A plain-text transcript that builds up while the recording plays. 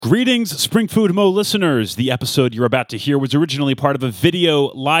Greetings, Spring Food Mo listeners. The episode you're about to hear was originally part of a video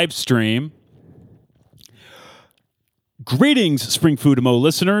live stream. Greetings, Spring Food Mo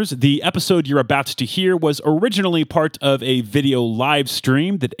listeners. The episode you're about to hear was originally part of a video live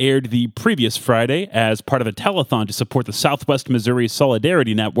stream that aired the previous Friday as part of a telethon to support the Southwest Missouri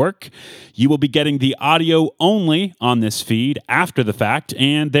Solidarity Network. You will be getting the audio only on this feed after the fact,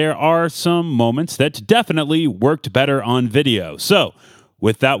 and there are some moments that definitely worked better on video. So,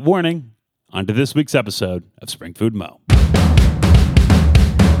 with that warning, on to this week's episode of Spring Food Mo.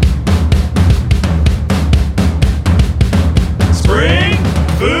 Spring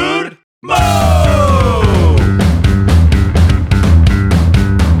Food Mo!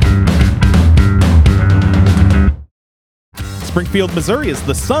 Springfield, Missouri is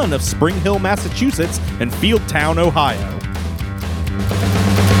the son of Spring Hill, Massachusetts, and Fieldtown, Ohio.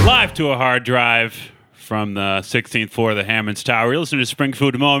 Live to a hard drive from the 16th floor of the Hammonds Tower. You're listening to Spring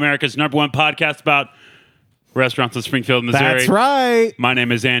Food Mo, America's #1 podcast about restaurants in Springfield, Missouri. That's right. My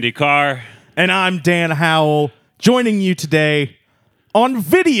name is Andy Carr. And I'm Dan Howell, joining you today on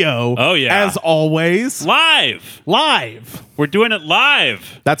video. Oh, yeah. As always. Live! We're doing it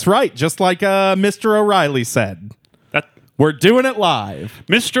live. That's right. Just like Mr. O'Reilly said. We're doing it live.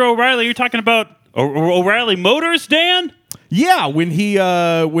 Mr. O'Reilly, you're talking about O'Reilly Motors, Dan? Yeah, when he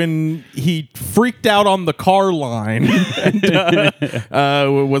freaked out on the car line and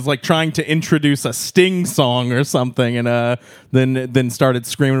was like trying to introduce a Sting song or something, and then started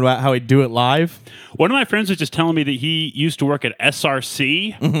screaming about how he'd do it live. One of my friends was just telling me that he used to work at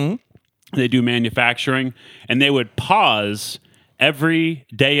SRC. Mm-hmm. They do manufacturing, and they would pause every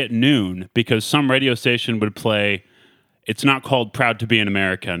day at noon because some radio station would play. It's not called Proud to Be an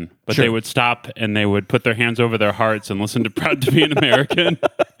American, but Sure. They would stop and they would put their hands over their hearts and listen to Proud to Be an American.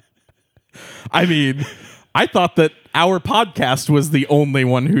 I mean, I thought that our podcast was the only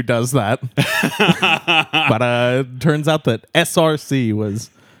one who does that. But turns out that SRC was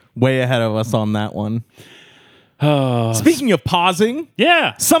way ahead of us on that one. Speaking of pausing,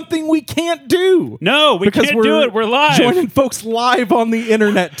 Yeah. something we can't do. No, we because can't do it. We're live. Joining folks live on the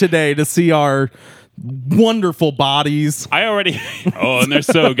internet today to see our wonderful bodies. And they're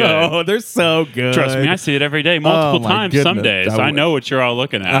so good. Oh, they're so good. Trust me, I see it every day, multiple Oh, my times some goodness. days. I know what you're all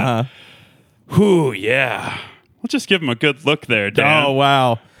looking at. Uh-huh. Whew, yeah. Let's just give them a good look there, Dan. Oh,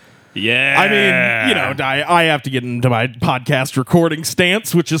 wow. Yeah. I mean, you know, I have to get into my podcast recording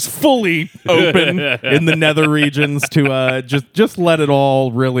stance, which is fully open in the nether regions to just let it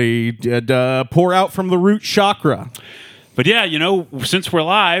all really pour out from the root chakra. But yeah, you know, since we're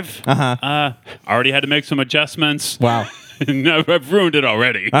live, I already had to make some adjustments. Wow. No, I've ruined it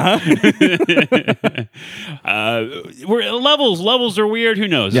already. Levels are weird. Who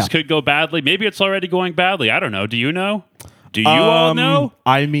knows? Yeah. This could go badly. Maybe it's already going badly. I don't know. Do you know? Do you all know?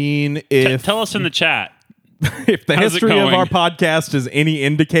 I mean, if Tell us in the chat. if the How's it history of going? our podcast is any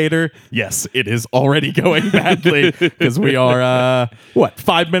indicator, yes, it is already going badly because we are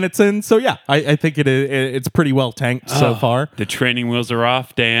 5 minutes in. So yeah, I think it's pretty well tanked so far. The training wheels are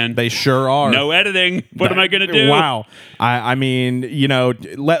off, Dan. They sure are. No editing. What am I going to do? Wow. I mean, you know,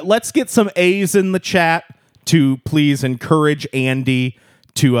 let's get some A's in the chat to please encourage Andy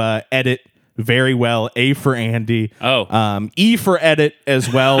to edit very well. A for Andy. Oh. E for edit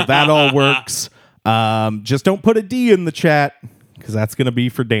as well. That all works. Just don't put a D in the chat because that's going to be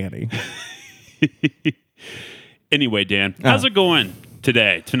for Danny. Anyway, Dan, how's it going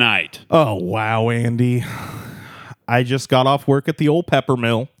tonight? Oh, wow, Andy. I just got off work at the old pepper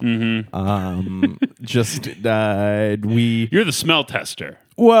mill. Mm-hmm. You're the smell tester.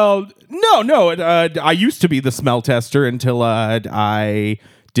 Well, no. I used to be the smell tester until I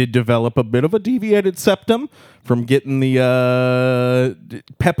did develop a bit of a deviated septum from getting the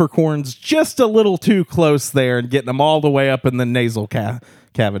peppercorns just a little too close there and getting them all the way up in the nasal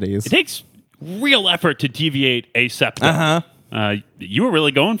cavities. It takes real effort to deviate a septum. You were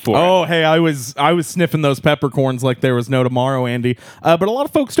really going for it. Oh, hey, I was sniffing those peppercorns like there was no tomorrow, Andy. But a lot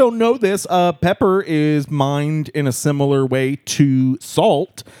of folks don't know this. Pepper is mined in a similar way to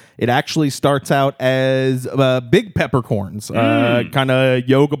salt. It actually starts out as big peppercorns, kind of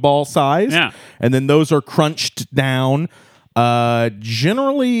yoga ball size. Yeah. And then those are crunched down.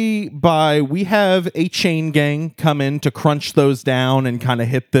 Generally we have a chain gang come in to crunch those down and kind of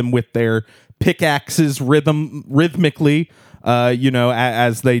hit them with their pickaxes rhythmically,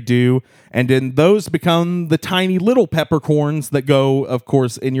 as they do. And then those become the tiny little peppercorns that go, of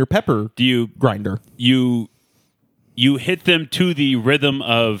course, in your pepper grinder. You hit them to the rhythm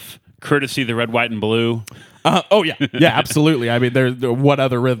of Courtesy the Red, White, and Blue. Oh yeah, yeah, absolutely. I mean, there's what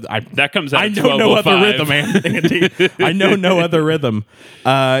other rhythm? That comes out I at know no other 12:05. rhythm, Andy. I know no other rhythm.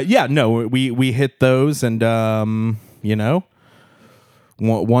 Yeah, no, we hit those, and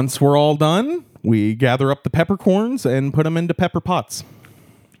once we're all done, we gather up the peppercorns and put them into pepper pots.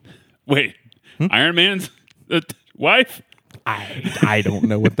 Wait, Iron Man's wife? I don't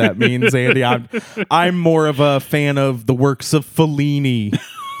know what that means, Andy. I'm more of a fan of the works of Fellini.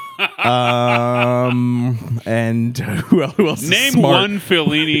 And who else? Name is smart? one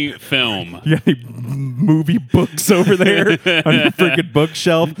Fellini film. You got any movie books over there on your freaking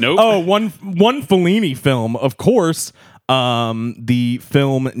bookshelf? Nope. Oh, one Fellini film, of course. The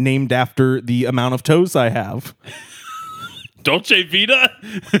film named after the amount of toes I have. Dolce Vita?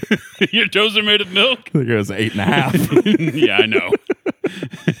 Your toes are made of milk? I think it was 8.5. Yeah, I know.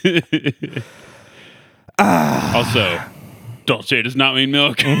 Also, Dolce does not mean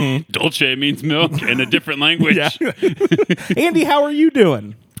milk. Dolce means milk in a different language. Yeah. Andy, how are you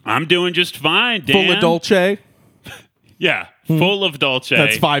doing? I'm doing just fine, Dan. Full of Dolce? Yeah, full of Dolce.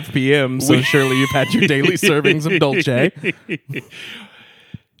 That's 5 p.m., so surely you've had your daily servings of Dolce.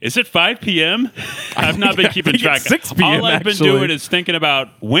 Is it 5 p.m.? I've not been keeping think track. it's 6 p.m. All I've been actually. doing is thinking about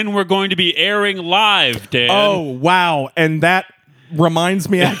when we're going to be airing live, Dan. Oh, wow. And that reminds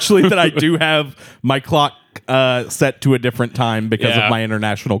me actually that I do have my clock set to a different time because Yeah. of my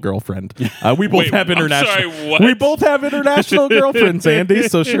international girlfriend. We both Wait, have I'm international. sorry, what? We both have international girlfriends, Andy.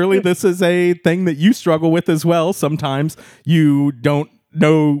 So surely this is a thing that you struggle with as well. Sometimes you don't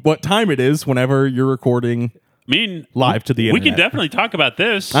know what time it is whenever you're recording. I mean, Live to the we can internet. definitely talk about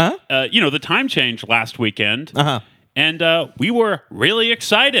this. Uh-huh. The time change last weekend. Uh-huh. And we were really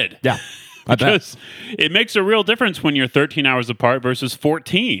excited. Yeah. I bet. Because it makes a real difference when you're 13 hours apart versus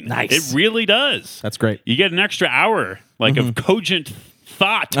 14. Nice. It really does. That's great. You get an extra hour of cogent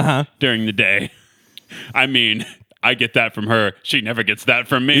thought during the day. I mean, I get that from her. She never gets that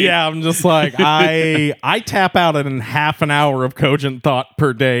from me. Yeah, I'm just like I tap out in half an hour of cogent thought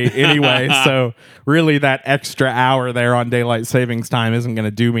per day anyway. So really, that extra hour there on daylight savings time isn't going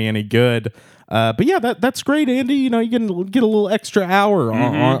to do me any good. But yeah, that's great, Andy. You can get a little extra hour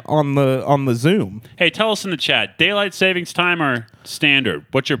on the Zoom. Hey, tell us in the chat, daylight savings time or standard?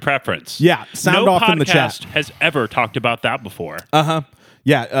 What's your preference? Yeah, sound no off in the chat. podcast has ever talked about that before.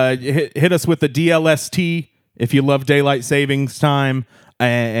 Yeah, hit us with the DLST if you love daylight savings time,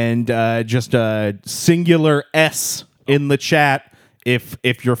 and just a singular S in the chat if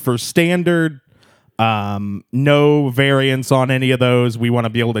you're for standard. No variance on any of those. We want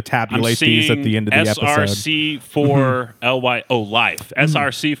to be able to I'm tabulate these at the end of the episode. SRC for LY. Oh, life.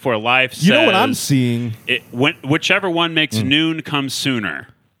 SRC for life. You know what I'm says seeing? whichever one makes noon come sooner.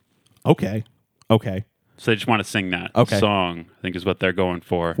 Okay. So they just want to sing that Okay. song, I think is what they're going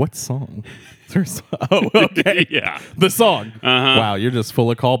for. What song? Is there a song? Oh, okay. Yeah. The song. Wow, you're just full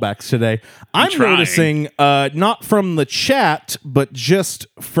of callbacks today. I'm trying. noticing, not from the chat, but just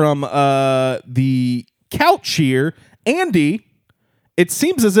from the couch here, Andy, it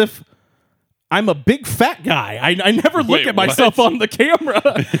seems as if I'm a big fat guy. I never look Wait, at myself what? on the camera.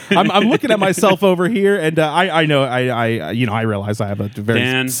 I'm looking at myself over here, and I know I realize I have a very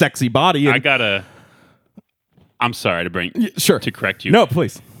Dan, sexy body. And I'm sorry to to correct you. No,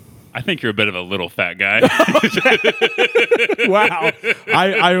 please. I think you're a bit of a little fat guy. Wow.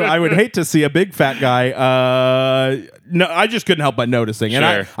 I would hate to see a big fat guy. No, I just couldn't help but noticing. And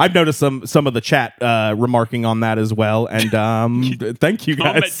Sure. I've noticed some of the chat remarking on that as well. And thank you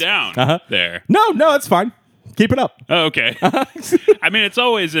Calm guys. it down there. No, it's fine. Keep it up. Oh, okay. I mean, it's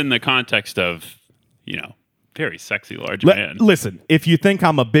always in the context of, very sexy large man. Listen, if you think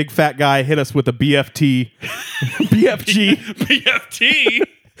I'm a big fat guy, hit us with a BFT. BFG. BFT?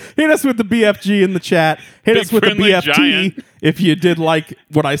 Hit us with the BFG in the chat. Hit Big us with the friendly BFT giant. if you did like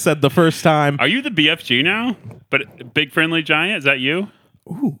what I said the first time. Are you the BFG now? But big friendly giant? Is that you?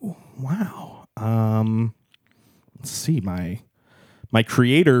 Wow. Let's see. My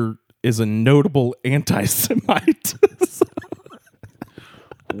creator is a notable anti-Semite.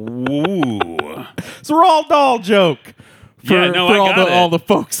 Ooh. It's a Roald Dahl joke. For, Yeah, no, for I all got the it. all the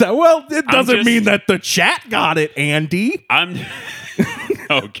folks that it doesn't just- mean that the chat got it, Andy. I'm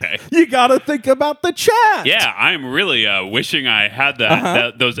okay. You gotta think about the chat. Yeah, I'm really wishing I had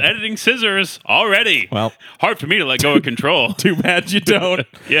those editing scissors already. Well. hard for me to let go of control. Too bad you don't.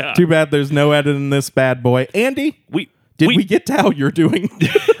 Yeah. Too bad there's no edit in this bad boy. Andy, did we get to how you're doing?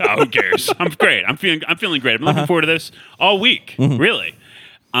 Who cares? I'm great. I'm feeling great. I'm looking forward to this all week. Really.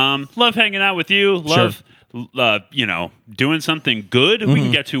 Love hanging out with you. Love doing something good. We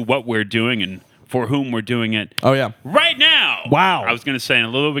can get to what we're doing and for whom we're doing it Oh yeah. right now. Wow. I was going to say in a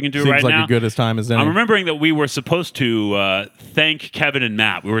little bit we can do Seems it right like now. as good as time as any. I'm remembering that we were supposed to thank Kevin and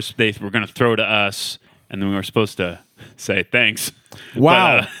Matt. They were going to throw to us, and then we were supposed to say thanks.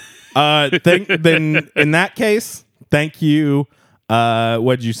 Wow. But, Then in that case, thank you.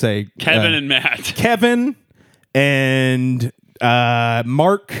 What'd you say? Kevin and Matt. Kevin and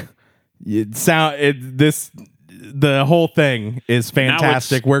Mark. The whole thing is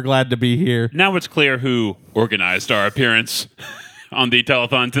fantastic. We're glad to be here. Now it's clear who organized our appearance on the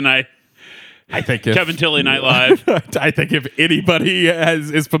telethon tonight. I think Kevin Tilley Night Live. I think if anybody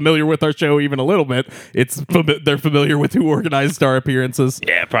is familiar with our show even a little bit, they're familiar with who organized our appearances.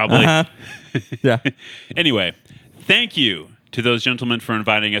 Yeah, probably. Yeah. Anyway, thank you to those gentlemen for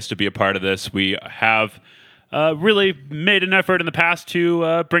inviting us to be a part of this. We have really made an effort in the past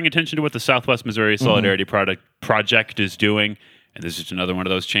to bring attention to what the Southwest Missouri Solidarity Project is doing, and this is just another one of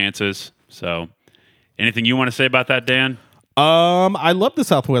those chances. So, anything you want to say about that, Dan? I love the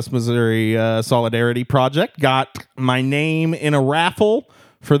Southwest Missouri Solidarity Project. Got my name in a raffle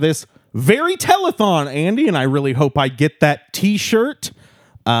for this very telethon, Andy, and I really hope I get that T-shirt.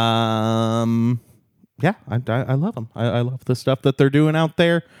 Yeah, I love them. I love the stuff that they're doing out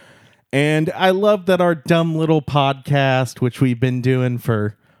there. And I love that our dumb little podcast, which we've been doing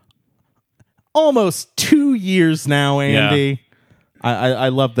for almost 2 years now, Andy. Yeah. I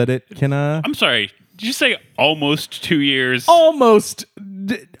love that it can... I'm sorry. Did you say almost 2 years? Almost.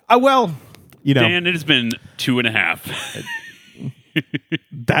 Well, you know. Dan, it has been 2.5.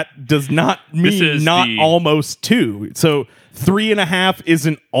 That does not mean almost 2. So 3.5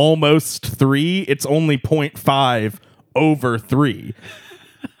 isn't almost 3. It's only 0.5 over 3.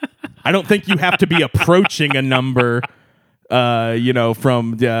 I don't think you have to be approaching a number, you don't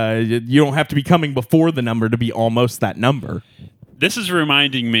have to be coming before the number to be almost that number. This is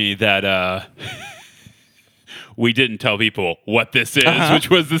reminding me that we didn't tell people what this is,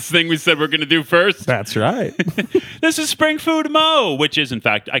 which was this thing we said we're going to do first. That's right. This is Spring Food Mo, which is, in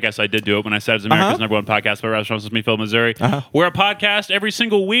fact, I guess I did do it when I said it's America's number one podcast about restaurants in Springfield, Missouri. We're a podcast every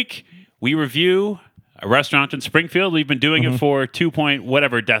single week. We review a restaurant in Springfield. We've been doing it for 2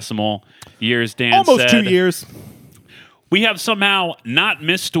 decimal years, Dan Almost said. 2 years. We have somehow not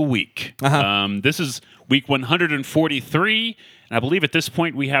missed a week. This is week 143, and I believe at this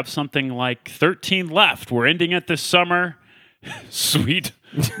point we have something like 13 left. We're ending it this summer. Sweet,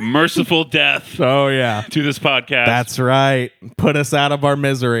 merciful death. Oh, yeah. To this podcast. That's right. Put us out of our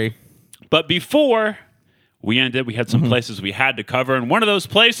misery. But before we ended, we had some places we had to cover, and one of those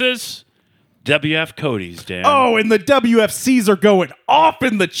places... WF Cody's, Dan. Oh, and the WFCs are going off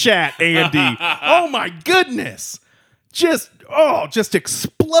in the chat, Andy. Oh, my goodness. Just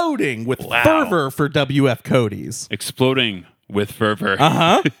exploding with fervor for WF Cody's. Exploding with fervor.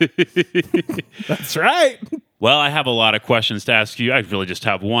 That's right. Well, I have a lot of questions to ask you. I really just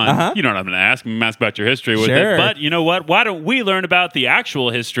have one. You know what I'm going to ask. I'm going to ask about your history with it. But you know what? Why don't we learn about the actual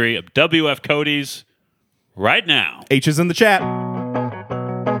history of WF Cody's right now? H is in the chat.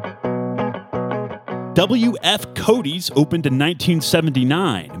 WF Cody's opened in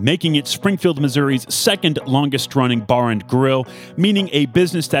 1979, making it Springfield, Missouri's second longest-running bar and grill, meaning a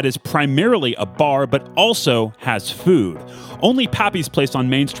business that is primarily a bar but also has food. Only Pappy's Place on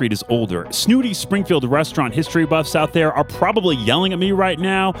Main Street is older. Snooty Springfield restaurant history buffs out there are probably yelling at me right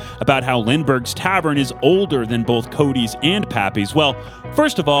now about how Lindbergh's Tavern is older than both Cody's and Pappy's. Well,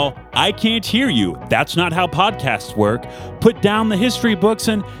 first of all, I can't hear you. That's not how podcasts work. Put down the history books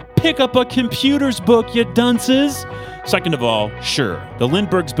and pick up a computer's book, you dunces. Second of all, sure, the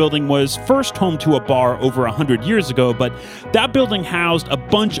Lindbergh's building was first home to a bar over 100 years ago, but that building housed a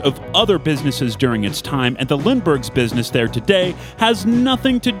bunch of other businesses during its time, and the Lindbergh's business there today has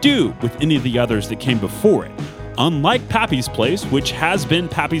nothing to do with any of the others that came before it. Unlike Pappy's Place, which has been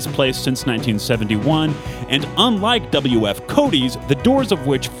Pappy's Place since 1971, and unlike WF Cody's, the doors of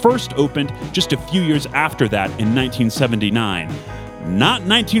which first opened just a few years after that in 1979. Not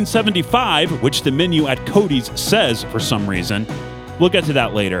 1975, which the menu at Cody's says for some reason. We'll get to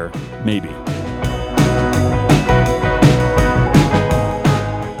that later, maybe.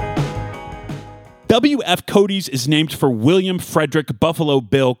 WF Cody's is named for William Frederick Buffalo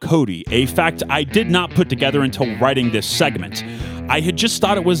Bill Cody, a fact I did not put together until writing this segment. I had just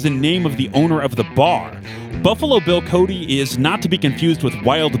thought it was the name of the owner of the bar. Buffalo Bill Cody is not to be confused with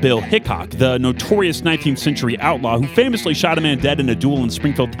Wild Bill Hickok, the notorious 19th century outlaw who famously shot a man dead in a duel in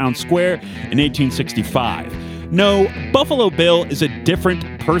Springfield Town Square in 1865. No, Buffalo Bill is a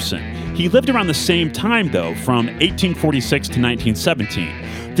different person. He lived around the same time, though, from 1846 to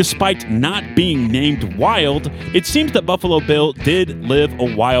 1917. Despite not being named Wild, it seems that Buffalo Bill did live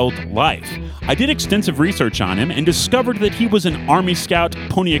a wild life. I did extensive research on him and discovered that he was an Army Scout,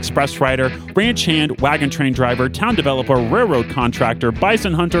 Pony Express rider, ranch hand, wagon train driver, town developer, railroad contractor,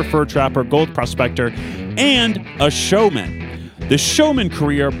 bison hunter, fur trapper, gold prospector, and a showman. The showman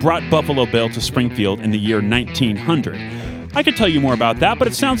career brought Buffalo Bill to Springfield in the year 1900. I could tell you more about that, but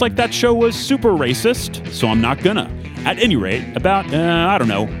it sounds like that show was super racist, so I'm not gonna. At any rate, about,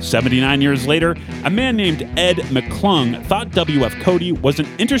 79 years later, a man named Ed McClung thought W.F. Cody was an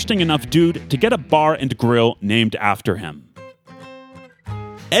interesting enough dude to get a bar and grill named after him.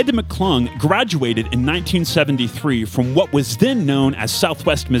 Ed McClung graduated in 1973 from what was then known as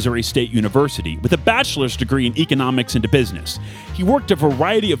Southwest Missouri State University with a bachelor's degree in economics and business. He worked a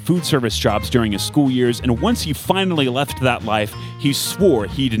variety of food service jobs during his school years, and once he finally left that life, he swore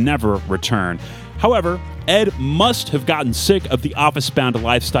he'd never return. However, Ed must have gotten sick of the office-bound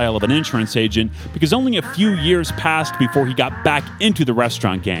lifestyle of an insurance agent because only a few years passed before he got back into the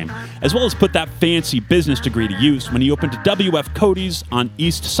restaurant game, as well as put that fancy business degree to use when he opened W.F. Cody's on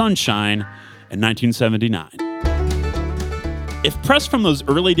East Sunshine in 1979. If press from those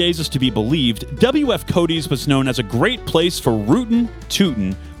early days is to be believed, W.F. Cody's was known as a great place for rootin',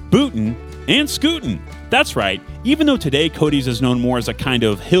 tootin', bootin', and scootin'. That's right, even though today Cody's is known more as a kind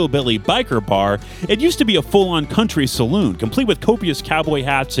of hillbilly biker bar, it used to be a full-on country saloon, complete with copious cowboy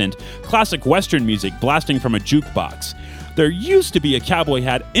hats and classic Western music blasting from a jukebox. There used to be a cowboy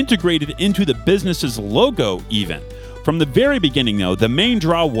hat integrated into the business's logo, even. From the very beginning, though, the main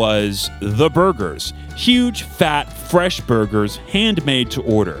draw was the burgers. Huge, fat, fresh burgers, handmade to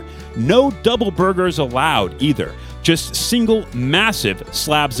order. No double burgers allowed, either. Just single, massive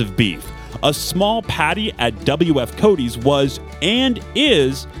slabs of beef. A small patty at W.F. Cody's was and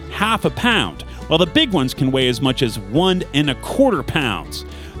is half a pound, while the big ones can weigh as much as 1 1/4 pounds.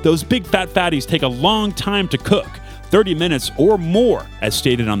 Those big fat fatties take a long time to cook, 30 minutes or more, as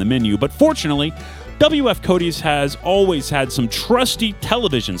stated on the menu, but fortunately, W.F. Cody's has always had some trusty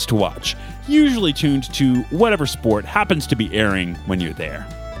televisions to watch, usually tuned to whatever sport happens to be airing when you're there.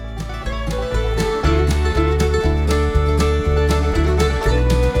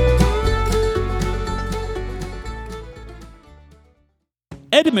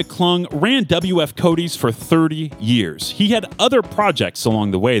 Ed McClung ran W.F. Cody's for 30 years. He had other projects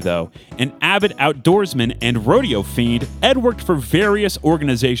along the way, though. An avid outdoorsman and rodeo fiend, Ed worked for various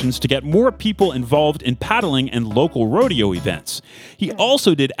organizations to get more people involved in paddling and local rodeo events. He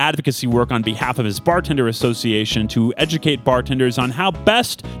also did advocacy work on behalf of his bartender association to educate bartenders on how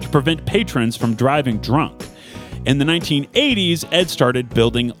best to prevent patrons from driving drunk. In the 1980s, Ed started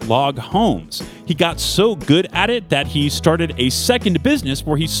building log homes. He got so good at it that he started a second business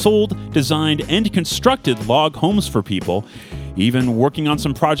where he sold, designed, and constructed log homes for people, even working on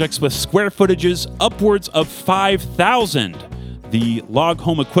some projects with square footages upwards of 5,000, the log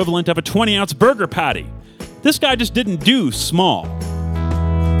home equivalent of a 20-ounce burger patty. This guy just didn't do small.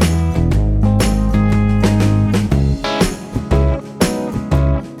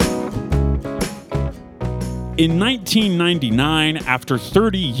 In 1999, after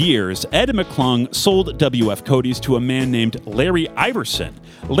 30 years, Ed McClung sold W.F. Cody's to a man named Larry Iverson.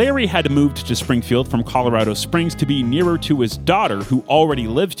 Larry had moved to Springfield from Colorado Springs to be nearer to his daughter, who already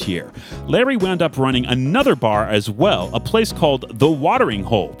lived here. Larry wound up running another bar as well, a place called The Watering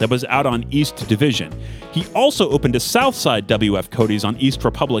Hole that was out on East Division. He also opened a Southside W.F. Cody's on East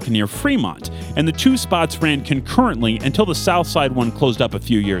Republic near Fremont, and the two spots ran concurrently until the Southside one closed up a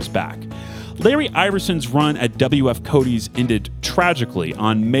few years back. Larry Iverson's run at W.F. Cody's ended tragically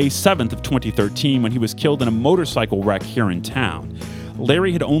on May 7th of 2013 when he was killed in a motorcycle wreck here in town.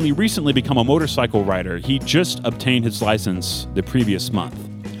 Larry had only recently become a motorcycle rider. He just obtained his license the previous month.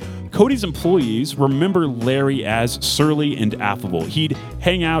 Cody's employees remember Larry as surly and affable. He'd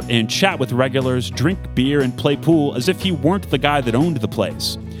hang out and chat with regulars, drink beer, and play pool as if he weren't the guy that owned the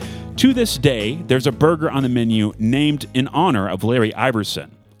place. To this day, there's a burger on the menu named in honor of Larry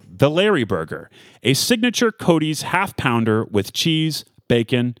Iverson. The Larry Burger, a signature Cody's half-pounder with cheese,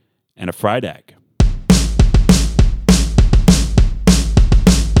 bacon, and a fried egg.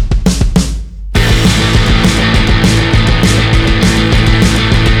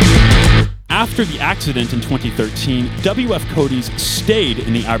 After the accident in 2013, W.F. Cody's stayed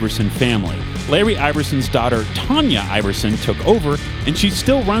in the Iverson family. Larry Iverson's daughter, Tanya Iverson, took over, and she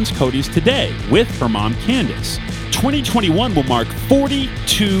still runs Cody's today with her mom, Candace. 2021 will mark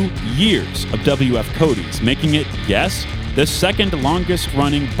 42 years of W.F. Cody's, making it, yes, the second longest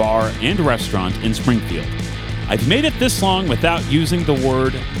running bar and restaurant in Springfield. I've made it this long without using the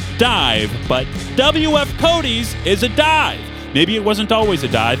word dive, but WF Cody's is a dive. Maybe it wasn't always a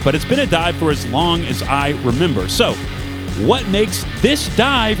dive, but it's been a dive for as long as I remember. So, what makes this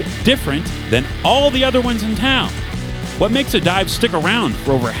dive different than all the other ones in town? What makes a dive stick around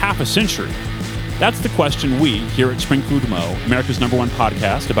for over half a century? That's the question we, here at Spring Food Mo, America's #1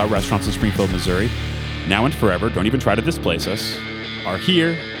 podcast about restaurants in Springfield, Missouri, now and forever, don't even try to displace us, are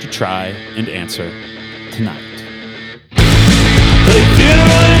here to try and answer tonight. Play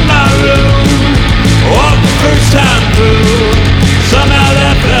funeral in my room, walk the first time through. Somehow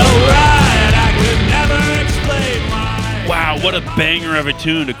that felt right, I could never explain why. Wow, what a banger of a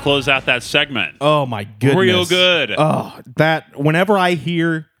tune to close out that segment. Oh my goodness. Real good. Oh, that whenever I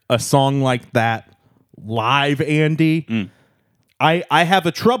hear a song like that live, Andy, I have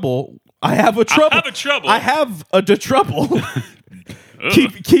a trouble. I have a trouble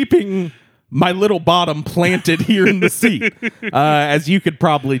keeping my little bottom planted here in the seat. As you could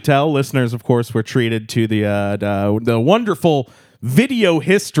probably tell, listeners, of course, were treated to the wonderful video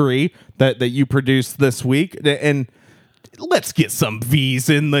history that you produced this week. And let's get some V's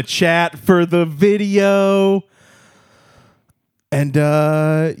in the chat for the video. And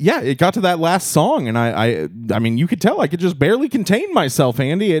it got to that last song, and I mean, you could tell I could just barely contain myself,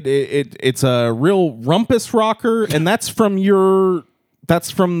 Andy. It's a real rumpus rocker, and that's from the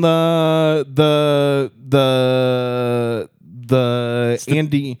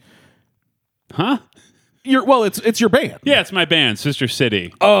Andy, Huh? It's your band. Yeah, it's my band, Sister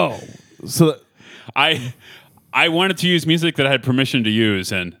City. Oh, so I wanted to use music that I had permission to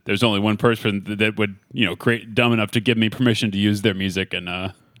use, and there's only one person that would, create dumb enough to give me permission to use their music in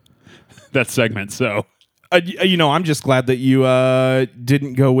that segment. So, I'm just glad that you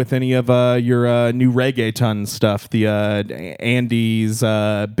didn't go with any of your new reggaeton stuff. The Andy's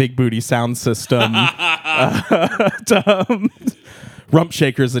Big Booty Sound System, Rump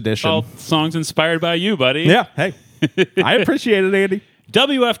Shakers edition. all songs inspired by you, buddy. Yeah, hey, I appreciate it, Andy.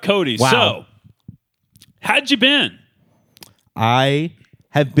 WF Cody. Wow. So, how'd you been? I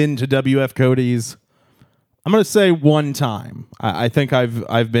have been to WF Cody's. I'm going to say one time. I think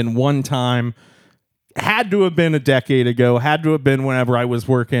I've been one time. Had to have been a decade ago. Had to have been whenever I was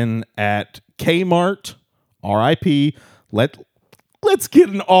working at Kmart. R.I.P. Let's get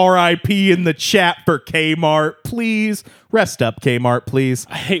an R.I.P. in the chat for Kmart, please. Rest up, Kmart, please.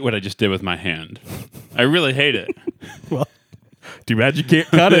 I hate what I just did with my hand. I really hate it. Well, too bad you can't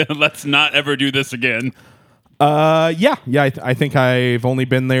cut it. Let's not ever do this again. Yeah. I think I've only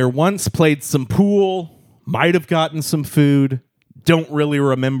been there once. Played some pool. Might have gotten some food. Don't really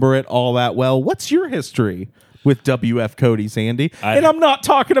remember it all that well. What's your history with WF Cody's, Andy? And I'm not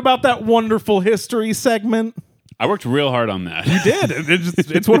talking about that wonderful history segment. I worked real hard on that. You did.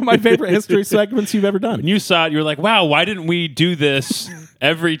 It's one of my favorite history segments you've ever done. When you saw it, you were like, wow, why didn't we do this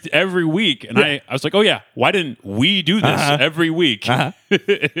every week? And I was like, oh yeah, why didn't we do this every week?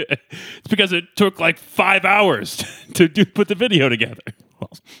 It's because it took like 5 hours to put the video together. Well,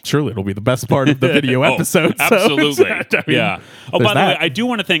 surely it'll be the best part of the video episode. Absolutely. So, yeah. Oh, by the way, I do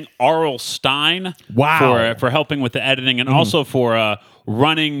want to thank Arl Stein for helping with the editing and also for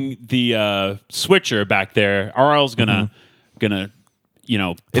running the switcher back there. Arl's gonna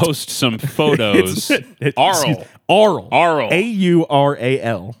post some photos. Arl.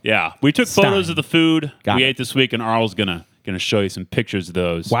 Aural. Yeah, we took Stein. photos of the food Got we it. ate this week, and Arl's gonna show you some pictures of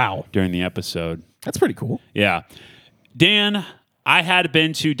those. Wow. During the episode. That's pretty cool. Yeah, Dan, I had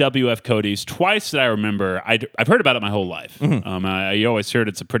been to WF Cody's twice that I remember. I've heard about it my whole life. I always heard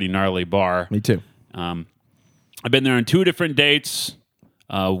it's a pretty gnarly bar. Me too. I've been there on 2 different dates.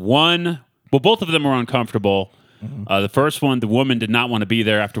 Both of them were uncomfortable. The first one, the woman did not want to be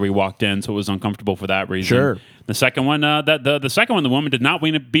there after we walked in, so it was uncomfortable for that reason. Sure. The second one, the second one, the woman did not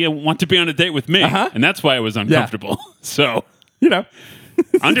want to be on a date with me, and that's why it was uncomfortable. Yeah. So,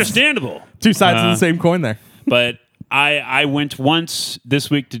 understandable. 2 sides of the same coin there. But I went once this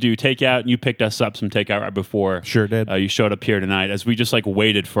week to do takeout, and you picked us up some takeout right before. Sure did. You showed up here tonight as we just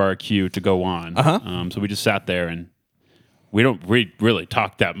waited for our cue to go on. So we just sat there and. We don't really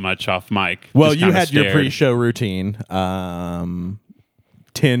talk that much off mic. Well, Just you kinda had your stared. pre-show routine. 10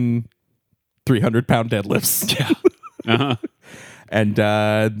 300-pound deadlifts. Yeah. Uh-huh. And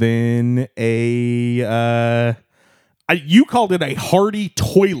then you called it a hearty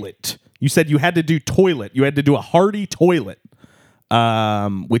toilet. You said you had to do toilet. You had to do a hearty toilet,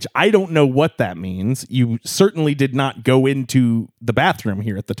 which I don't know what that means. You certainly did not go into the bathroom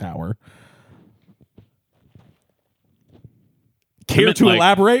here at the tower. Care to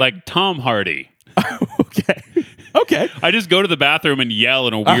elaborate? Like Tom Hardy. Okay. I just go to the bathroom and yell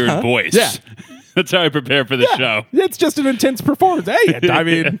in a weird voice. Yeah. That's how I prepare for the show. It's just an intense performance. Hey, I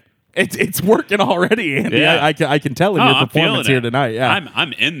mean, it's working already, Andy. Yeah. I can tell in your I'm feeling performance here it. tonight. Yeah,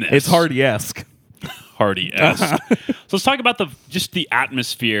 I'm in this. it's Hardy-esque. Hardy-esque. So let's talk about the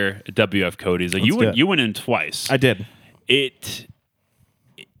atmosphere at WF Cody's. Like, do it. you went in twice. I did. It's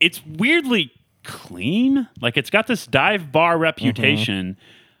weirdly clean. Like, it's got this dive bar reputation,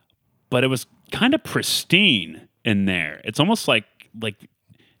 but it was kind of pristine in there. It's almost like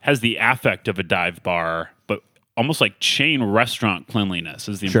has the affect of a dive bar, but almost like chain restaurant cleanliness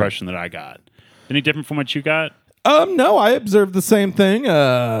is the impression that I got. Any different from what you got? No, I observed the same thing.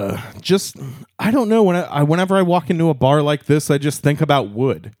 Just I don't know. Whenever I walk into a bar like this, I just think about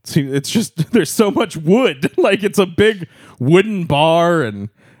wood. It's just there's so much wood. Like, it's a big wooden bar, and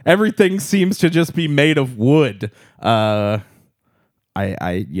everything seems to just be made of wood. I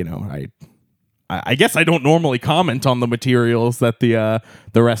guess I don't normally comment on the materials that the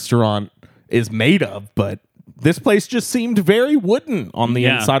restaurant is made of, but this place just seemed very wooden on the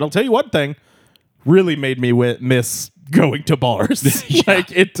inside. I'll tell you one thing. Really made me miss going to bars.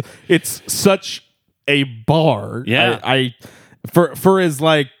 Like, it's such a bar. Yeah. I for as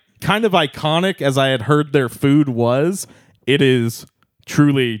like kind of iconic as I had heard their food was, it is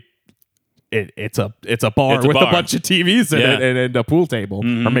truly it's a bar It's a with bar. a bunch of TVs in Yeah. it and a pool table,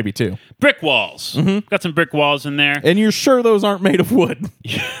 or maybe two. Brick walls. Got some brick walls in there. And you're sure those aren't made of wood?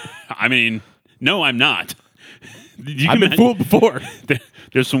 I mean, no, I'm not. I've been fooled before.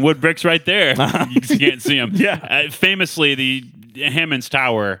 There's some wood bricks right there. You just can't see them. Yeah. Famously, the Hammond's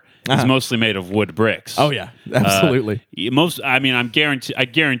Tower is mostly made of wood bricks. Oh yeah, absolutely. I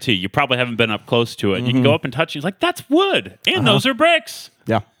guarantee you probably haven't been up close to it. You can go up and touch it. It's like, that's wood, and those are bricks.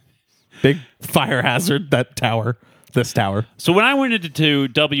 Yeah, big fire hazard. That tower, this tower. So when I went into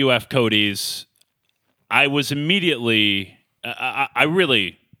WF Cody's, I was immediately, I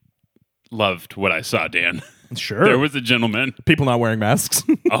really loved what I saw, Dan. Sure. There was a gentleman. People not wearing masks.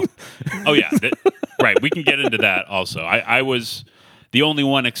 Oh yeah. Right. We can get into that also. I was the only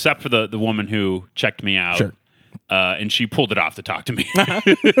one except for the woman who checked me out. Sure. And she pulled it off to talk to me.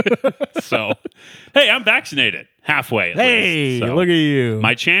 So, hey, I'm vaccinated halfway. At Hey, least. So look at you.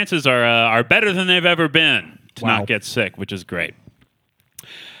 my chances are better than they've ever been to Wow. not get sick, which is great.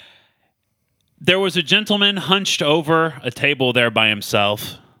 There was a gentleman hunched over a table there by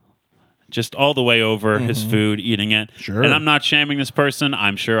himself, just all the way over his food, eating it. Sure. And I'm not shaming this person.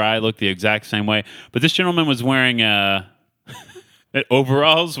 I'm sure I look the exact same way. But this gentleman was wearing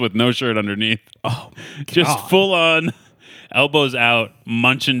overalls with no shirt underneath. Oh, Just full on, elbows out,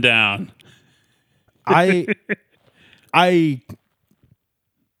 munching down. I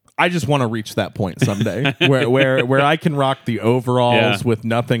just want to reach that point someday where I can rock the overalls Yeah. with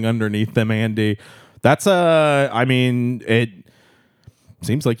nothing underneath them, Andy. That's it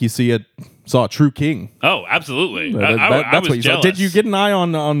seems like you saw a true king. Oh, absolutely. That- I that's was what you saw. jealous. Did you get an eye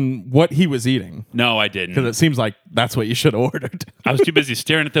on what he was eating? No, I didn't. Because it seems like that's what you should have ordered. I was too busy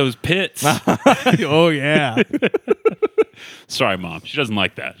staring at those pits. Oh yeah, Sorry, Mom. She doesn't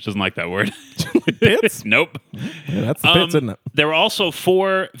like that. She doesn't like that word. pits. Nope. Yeah, that's the pits, isn't it? There were also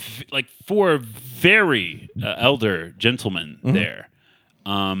four very elder gentlemen there,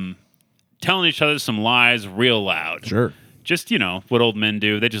 telling each other some lies real loud. Sure. Just, what old men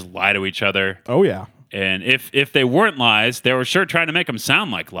do. They just lie to each other. Oh yeah. And if they weren't lies, they were sure trying to make them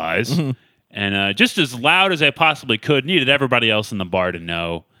sound like lies. And just as loud as they possibly could, needed everybody else in the bar to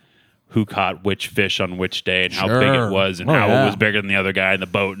know who caught which fish on which day and how big Sure. it was and Oh, how yeah. it was bigger than the other guy in the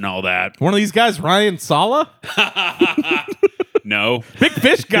boat and all that. One of these guys, Ryan Sala, No. big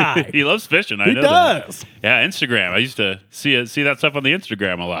fish guy. He loves fishing. I He know does. that. Yeah, Instagram. I used to see that stuff on the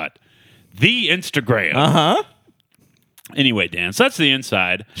Instagram a lot. The Instagram. Uh-huh. Anyway, Dan, so that's the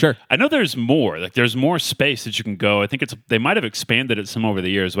inside. Sure. I know there's more. Like, there's more space that you can go. I think they might have expanded it some over the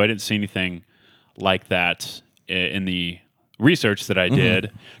years, but I didn't see anything like that in the research that I did.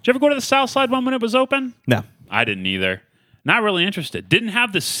 Did you ever go to the South Side one when it was open? No. I didn't either. Not really interested. Didn't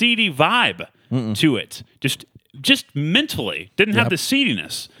have the seedy vibe to it. Just mentally. Didn't have Yep. the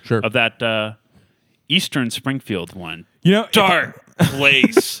seediness Sure. of that Eastern Springfield one. You know, Dark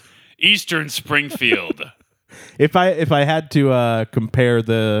place. Eastern Springfield. if I had to compare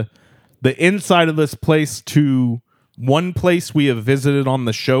the inside of this place to one place we have visited on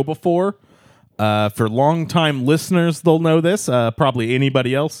the show before, for longtime listeners, they'll know this. Probably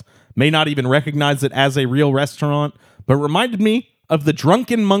anybody else may not even recognize it as a real restaurant, but reminded me of the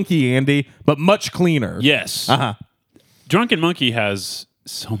Drunken Monkey, Andy, but much cleaner. Yes. Uh-huh. Drunken Monkey has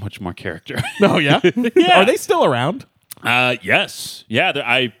so much more character. Oh, yeah? Yeah. Are they still around? Yes. Yeah,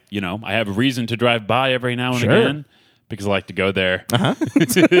 I have reason to drive by every now and Sure. again. because I like to go there. Uh-huh.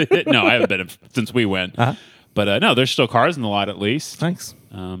 No, I haven't been since we went. Uh-huh. But no, there's still cars in the lot at least. Thanks.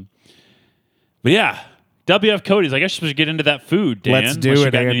 But yeah, WF Cody's. I guess we should get into that food, Dan. Let's do Unless you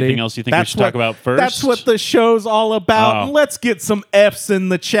it, got Andy. anything else you think we should talk about first? That's what the show's all about. Oh. And let's get some F's in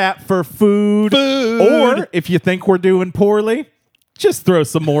the chat for food. Food. Or if you think we're doing poorly, just throw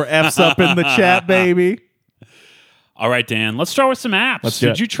some more F's up in the chat, baby. All right, Dan. Let's start with some apps. Let's do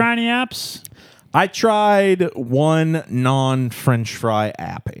Did it. you try any apps? I tried one non-French fry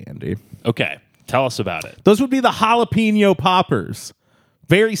app, Andy. Okay, tell us about it. Those would be the jalapeno poppers.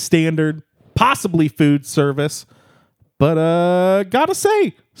 Very standard, possibly food service. But gotta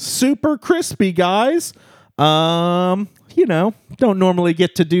say, super crispy, guys. Don't normally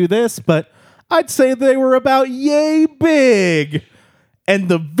get to do this, but I'd say they were about yay big. And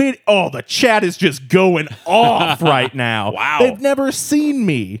the chat is just going off right now. Wow. They've never seen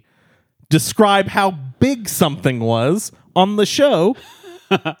me describe how big something was on the show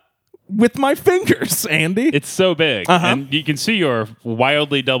with my fingers, Andy. It's so big, Uh-huh. and you can see your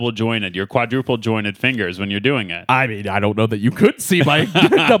wildly double jointed, your quadruple jointed fingers when you're doing it. I mean, I don't know that you could see my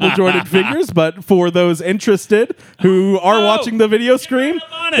double jointed fingers, but for those interested who are No. watching the video screen, right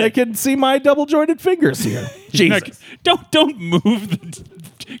up on it. they can see my double jointed fingers here. Jesus. Don't move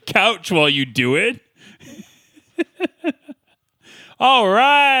the couch while you do it. All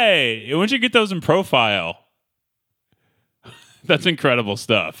right. Why don't you get those in profile? That's incredible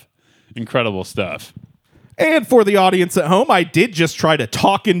stuff. Incredible stuff. And for the audience at home, I did just try to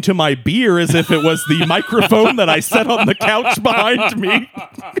talk into my beer as if it was the microphone that I set on the couch behind me.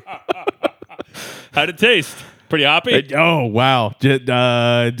 How'd it taste? Pretty hoppy? Oh, wow.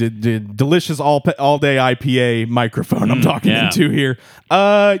 Delicious all-day IPA microphone I'm talking yeah. into here.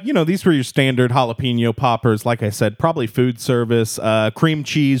 These were your standard jalapeno poppers. Like I said, probably food service, cream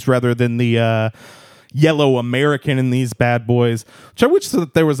cheese rather than the yellow American in these bad boys, which I wish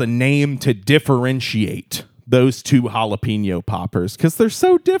that there was a name to differentiate those two jalapeno poppers because they're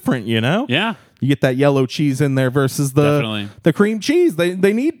so different, you know? Yeah. You get that yellow cheese in there versus Definitely. the cream cheese. They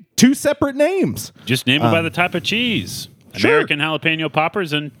need two separate names. Just name it by the type of cheese. Sure. American jalapeno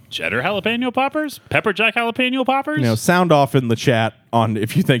poppers and cheddar jalapeno poppers? Pepper jack jalapeno poppers? Sound off in the chat on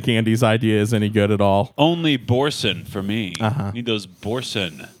if you think Andy's idea is any good at all. Only Borson for me. Uh-huh. Need those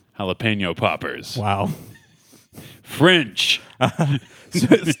Borson jalapeno poppers. Wow. French.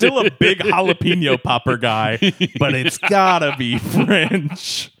 Still a big jalapeno popper guy, but it's gotta be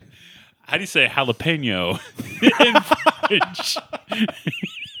French. How do you say jalapeno in French?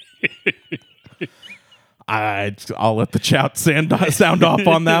 I'll let the chat sound off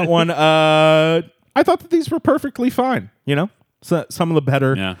on that one. I thought that these were perfectly fine. So, some of the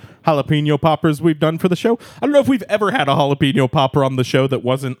better Yeah. jalapeno poppers we've done for the show. I don't know if we've ever had a jalapeno popper on the show that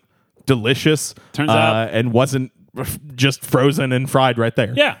wasn't delicious. Turns out. and wasn't just frozen and fried right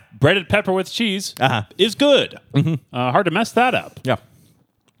there. Yeah. Breaded pepper with cheese Uh-huh. is good. Hard to mess that up. Yeah.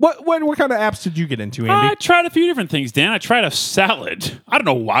 What kind of apps did you get into, Andy? I tried a few different things, Dan. I tried a salad. I don't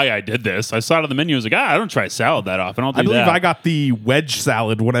know why I did this. I saw it on the menu. I was like, I don't try salad that often. I'll do I believe that. I got the wedge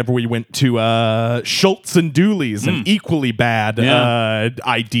salad whenever we went to Schultz and Dooley's, an equally bad Yeah.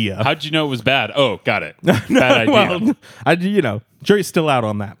 idea. How'd you know it was bad? Oh, got it. Bad idea. Well, jury's still out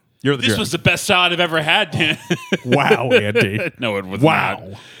on that. You're the This jury. was the best salad I've ever had, Dan. Wow, Andy. No, it was Wow.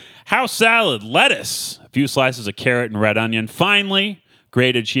 not. House salad, lettuce, a few slices of carrot and red onion. Finally,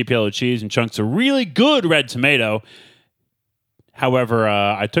 grated cheap yellow cheese and chunks of really good red tomato. However,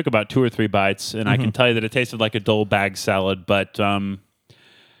 I took about 2 or 3 bites, and I can tell you that it tasted like a Dole bag salad. But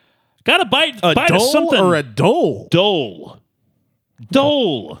got a bite A of dole something. or a dole? Dole.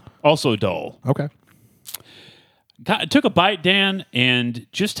 Also Dole. Okay. Took a bite, Dan, and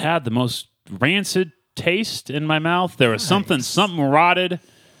just had the most rancid taste in my mouth. There was something rotted.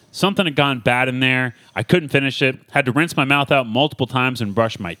 Something had gone bad in there. I couldn't finish it. Had to rinse my mouth out multiple times and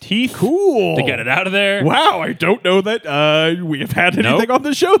brush my teeth. Cool. To get it out of there. Wow, I don't know that we have had anything Nope. on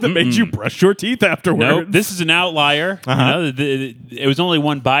the show that made you brush your teeth afterwards. No, this is an outlier. Uh-huh. It was only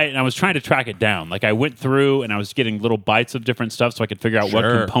one bite, and I was trying to track it down. Like I went through, and I was getting little bites of different stuff, so I could figure out what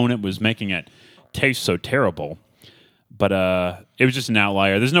Sure. component was making it taste so terrible. But it was just an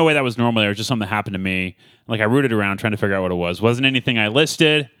outlier. There's no way that was normal. It was just something that happened to me. Like I rooted around trying to figure out what it was. Wasn't anything I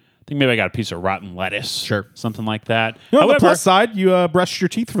listed. I think maybe I got a piece of rotten lettuce. Sure. Something like that. On the plus side, you brushed your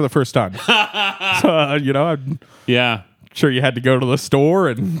teeth for the first time. So, I'm yeah. sure you had to go to the store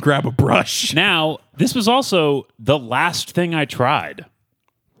and grab a brush. Now, this was also the last thing I tried.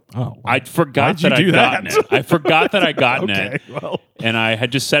 Oh, I forgot Why'd you that do I'd gotten that? it. I forgot that I'd gotten okay. it. Well, And I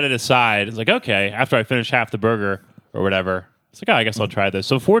had just set it aside. It's like, okay, after I finish half the burger or whatever, it's like, oh, I guess I'll try this.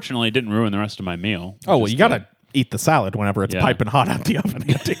 So fortunately, it didn't ruin the rest of my meal. you gotta eat the salad whenever it's piping hot out the oven.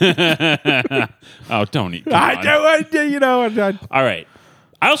 Andy. Oh, don't eat. I do. You know. All right.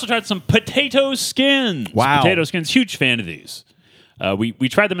 I also tried some potato skins. Wow. Potato skins. Huge fan of these. We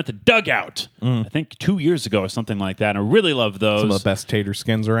tried them at the Dugout, I think 2 years ago or something like that. And I really love those. Some of the best tater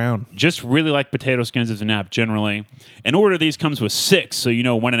skins around. Just really like potato skins as an app generally. An order of these comes with 6, so you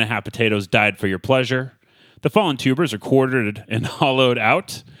know 1.5 potatoes died for your pleasure. The fallen tubers are quartered and hollowed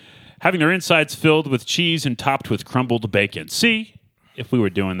out, having their insides filled with cheese and topped with crumbled bacon. See, if we were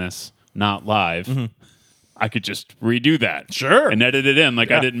doing this not live, I could just redo that. Sure. And edit it in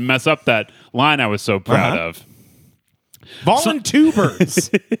like I didn't mess up that line I was so proud of.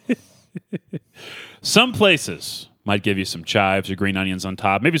 Tubers. Some places might give you some chives or green onions on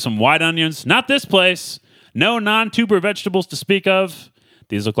top, maybe some white onions. Not this place. No non-tuber vegetables to speak of.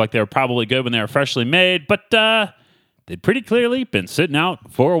 These look like they were probably good when they were freshly made, but they'd pretty clearly been sitting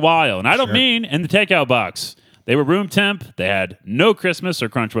out for a while. And I don't mean in the takeout box. They were room temp. They had no crispness or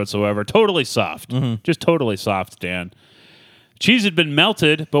crunch whatsoever. Totally soft. Just totally soft, Dan. Cheese had been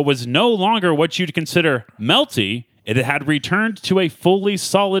melted, but was no longer what you'd consider melty. It had returned to a fully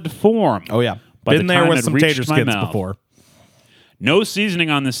solid form. Oh, yeah. By Been the there time with it some reached tater my skins mouth. before. No seasoning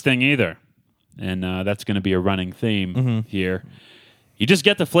on this thing either. And that's going to be a running theme here. You just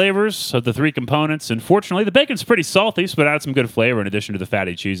get the flavors of the 3 components. And fortunately, the bacon's pretty salty, so it adds some good flavor in addition to the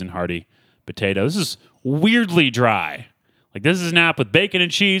fatty cheese and hearty potato. This is weirdly dry. Like, this is an app with bacon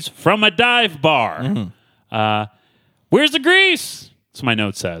and cheese from a dive bar. Where's the grease? That's what my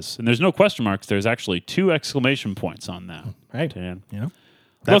note says. And there's no question marks. There's actually 2 exclamation points on that. Right. Dan. Yeah.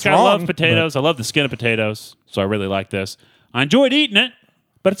 Look, I love potatoes. I love the skin of potatoes, so I really like this. I enjoyed eating it,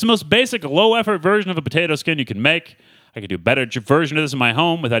 but it's the most basic, low-effort version of a potato skin you can make. I could do a better version of this in my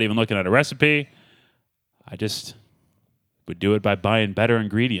home without even looking at a recipe. I just would do it by buying better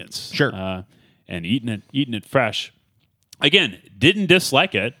ingredients. Sure. And eating it fresh. Again, didn't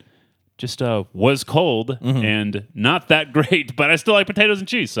dislike it. Just was cold and not that great, but I still like potatoes and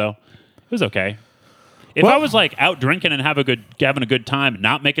cheese, so it was okay. If I was like out drinking and having a good time,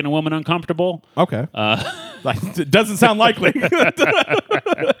 not making a woman uncomfortable, Okay. It doesn't sound likely.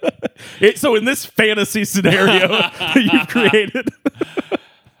 So in this fantasy scenario that you've created.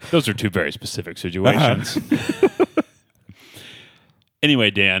 those are 2 very specific situations.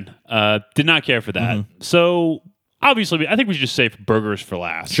 Anyway, Dan, did not care for that. So obviously, I think we should just save burgers for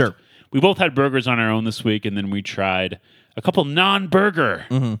last. Sure. We both had burgers on our own this week, and then we tried a couple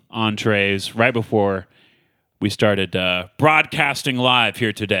non-burger entrees right before we started broadcasting live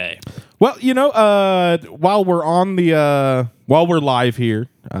here today. Well, while we're live here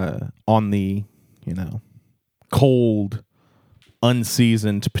on the, cold,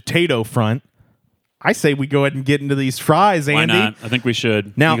 unseasoned potato front, I say we go ahead and get into these fries, Andy. Why not? I think we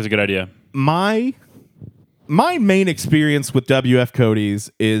should. Now, I think it's a good idea. My main experience with WF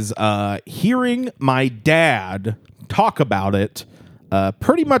Cody's is hearing my dad talk about it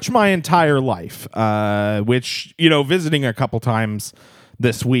pretty much my entire life, which, visiting a couple times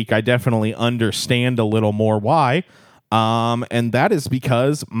this week, I definitely understand a little more why. And that is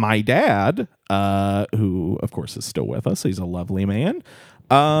because my dad, who, of course, is still with us, he's a lovely man,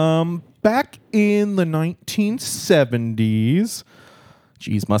 back in the 1970s,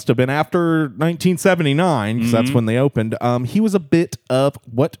 must have been after 1979, because that's when they opened. He was a bit of,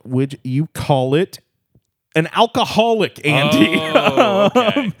 what would you call it? An alcoholic, Andy. Oh,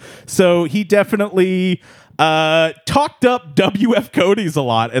 okay. So he definitely talked up WF Cody's a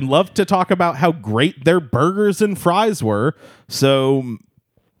lot and loved to talk about how great their burgers and fries were. So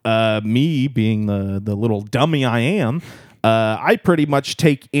me being the little dummy I am, I pretty much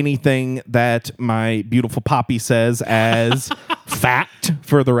take anything that my beautiful Poppy says as fact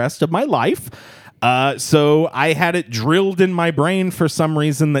for the rest of my life. So I had it drilled in my brain for some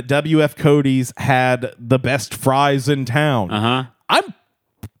reason that WF Cody's had the best fries in town. I'm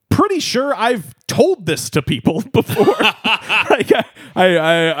pretty sure I've told this to people before.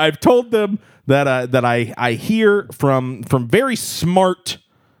 I've told them that I hear from very smart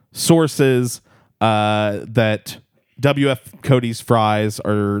sources that WF Cody's fries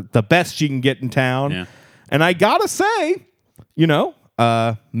are the best you can get in town. Yeah. And I gotta say,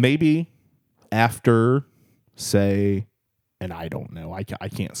 maybe after, say, and I don't know, I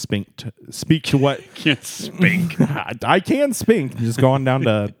can't speak to what Can't speak. I can speak. Just go on down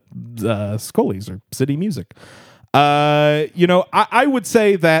to Scully's or City Music. I would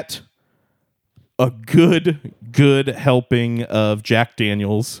say that a good helping of Jack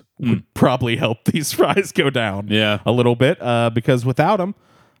Daniels would probably help these fries go down Yeah. a little bit, because without them,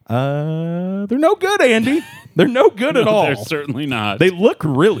 They're no good, Andy. They're no good at all. They're certainly not. They look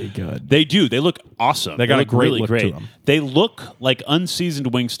really good. They do. They look awesome. They got a look great really look great. to them. They look like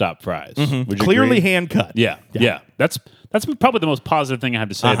unseasoned Wingstop fries. Would you Clearly agree? hand cut. Yeah. That's probably the most positive thing I have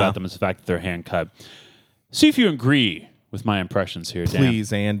to say about them is the fact that they're hand cut. See if you agree with my impressions here, Dan.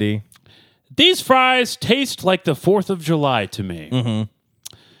 Please, Andy. These fries taste like the 4th of July to me.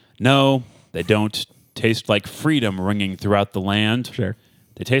 No, they don't taste like freedom ringing throughout the land. Sure.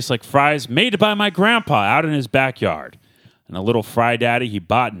 They taste like fries made by my grandpa out in his backyard. And a little fry daddy he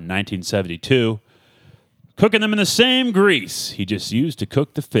bought in 1972. Cooking them in the same grease he just used to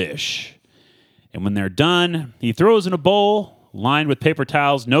cook the fish. And when they're done, he throws in a bowl lined with paper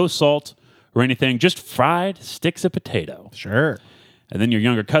towels, no salt or anything, just fried sticks of potato. Sure. And then your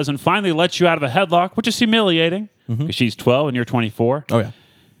younger cousin finally lets you out of a headlock, which is humiliating because she's 12 and you're 24. Oh, yeah.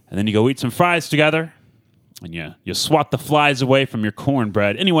 And then you go eat some fries together, and you swat the flies away from your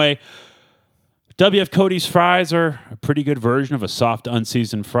cornbread. Anyway, W.F. Cody's fries are a pretty good version of a soft,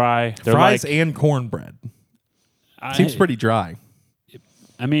 unseasoned fry. They're Fries like, and cornbread. Seems pretty dry.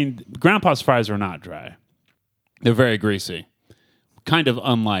 I mean, Grandpa's fries are not dry. They're very greasy. Kind of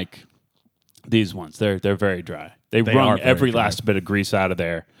unlike these ones. They're very dry. They are wrung very every dry. last bit of grease out of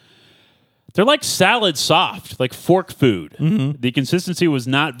there. They're like salad soft, like fork food. The consistency was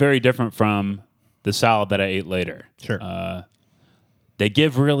not very different from the salad that I ate later. Sure. They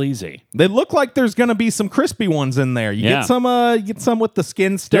give real easy. They look like there's going to be some crispy ones in there. You Yeah. get some with the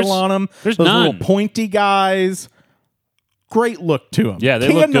skin still There's- on them. there's Those none. little pointy guys. Great look to them. Yeah, they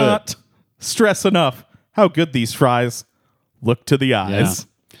look good. Cannot stress enough how good these fries look to the eyes.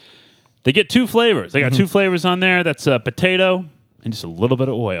 They get two flavors. They got two flavors on there. That's potato and just a little bit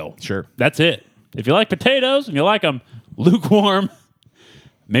of oil. Sure. That's it. If you like potatoes and you like them lukewarm,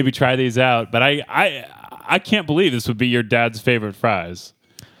 maybe try these out. But I can't believe this would be your dad's favorite fries.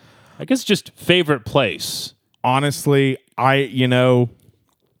 I guess just favorite place. Honestly, I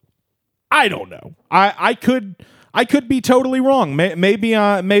don't know. I could be totally wrong. Maybe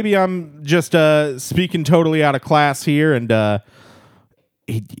I'm just speaking totally out of class here, and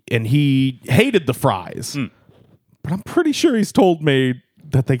he hated the fries. But I'm pretty sure he's told me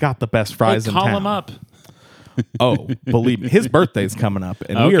that they got the best fries in Call town. him up. Oh, believe me, his birthday's coming up,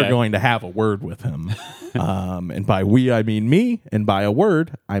 and we are Okay. going to have a word with him. And by we, I mean me, and by a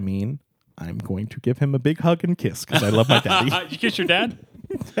word, I mean I'm going to give him a big hug and kiss because I love my daddy. You kiss your dad?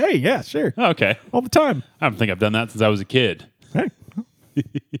 Hey, yeah, sure, Oh, okay. all the time. I don't think I've done that since I was a kid. Hey,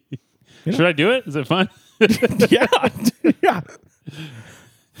 Should I do it? Is it fun? yeah, yeah.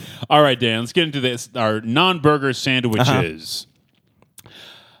 All right, Dan, let's get into this. Our non-burger sandwiches.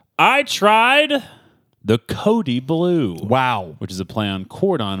 I tried the Cody Blue. Wow. Which is a play on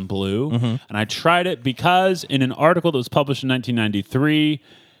cordon bleu. And I tried it because in an article that was published in 1993,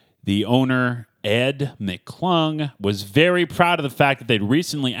 the owner, Ed McClung, was very proud of the fact that they'd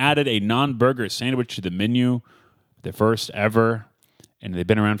recently added a non-burger sandwich to the menu, the first ever, and they've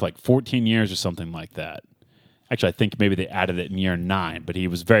been around for like 14 years or something like that. Actually, I think maybe they added it in year 9, but he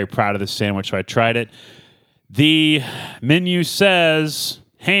was very proud of this sandwich, so I tried it. The menu says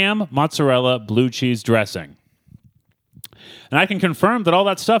ham, mozzarella, blue cheese dressing. And I can confirm that all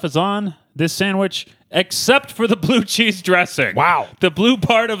that stuff is on this sandwich except for the blue cheese dressing. Wow. The blue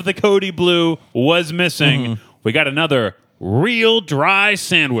part of the Cody Blue was missing. We got another real dry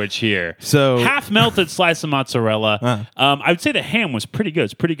sandwich here. So- half melted slice of mozzarella. I would say the ham was pretty good.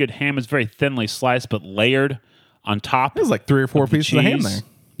 It's pretty good ham. It's very thinly sliced but layered on top. There's like 3 or 4 pieces of ham cheese. there.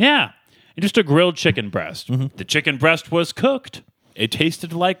 Yeah. And just a grilled chicken breast. The chicken breast was cooked. It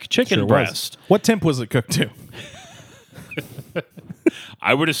tasted like chicken Sure breast. was. What temp was it cooked to?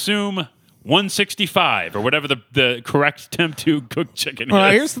 I would assume 165 or whatever the correct temp to cook chicken is. All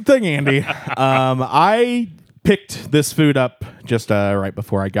right, here's the thing, Andy. I picked this food up just right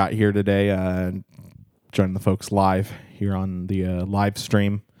before I got here today, joining the folks live here on the live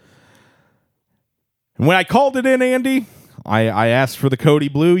stream. And when I called it in, Andy, I asked for the Cody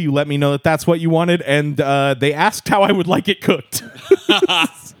Blue. You let me know that that's what you wanted, and they asked how I would like it cooked.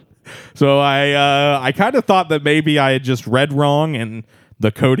 So I kind of thought that maybe I had just read wrong, and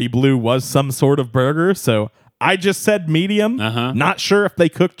the Cody Blue was some sort of burger. So I just said medium. Not sure if they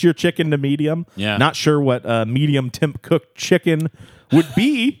cooked your chicken to medium. Yeah. Not sure what medium temp cooked chicken would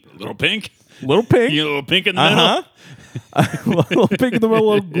be. Little pink. Little pink. You little pink in the middle. A little pink in the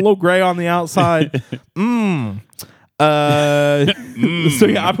middle, a little gray on the outside. So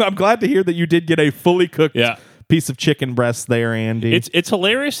yeah, I'm glad to hear that you did get a fully cooked Yeah. piece of chicken breast there, Andy. It's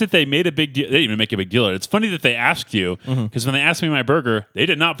hilarious that they made a big deal. They didn't even make a big deal. It's funny that they asked you because when they asked me my burger, they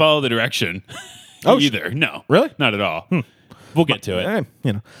did not follow the direction Oh, either. No, really? not at all. We'll get to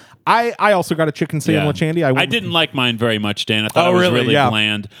it. I also got a chicken sandwich, Andy. I didn't like mine very much, Dan. I thought it was really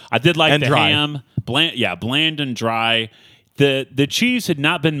bland. I did like and the dry. ham. Bland and dry. The cheese had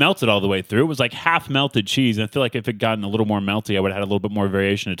not been melted all the way through. It was like half melted cheese. And I feel like if it gotten a little more melty, I would have had a little bit more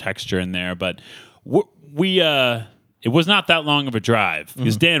variation of texture in there. But it was not that long of a drive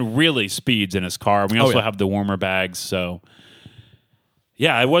because Dan really speeds in his car. We also have the warmer bags, so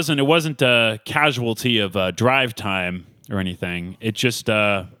yeah, it wasn't a casualty of drive time or anything. It just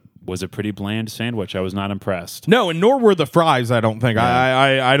was a pretty bland sandwich. I was not impressed. No, and nor were the fries. I don't think.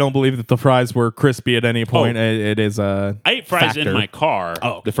 Yeah. I don't believe that the fries were crispy at any point. It is a. I ate fries factor. in my car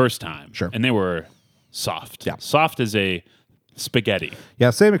the first time, and they were soft. Yeah, soft as a spaghetti. Yeah,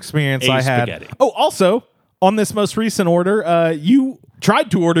 same experience I had. Spaghetti. Oh, also on this most recent order, you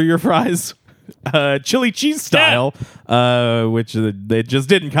tried to order your fries. Chili cheese style, which they just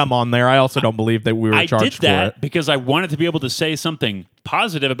didn't come on there. I also don't believe that we were charged I did that for it because I wanted to be able to say something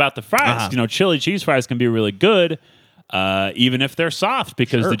positive about the fries. Chili cheese fries can be really good, even if they're soft,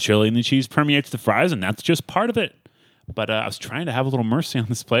 because the chili and the cheese permeates the fries, and that's just part of it. But I was trying to have a little mercy on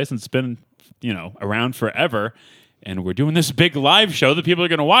this place, and it's been around forever, and we're doing this big live show that people are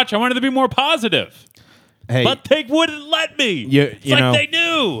going to watch. I wanted to be more positive, but they wouldn't let me. It's like they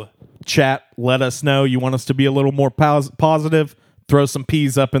knew. Chat, let us know. You want us to be a little more positive? Throw some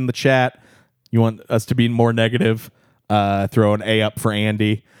P's up in the chat. You want us to be more negative? Throw an A up for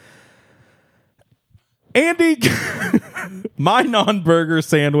Andy. Andy, my non-burger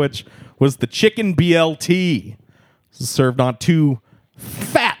sandwich was the chicken BLT. Served on 2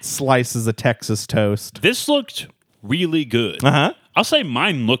 fat slices of Texas toast. This looked really good. I'll say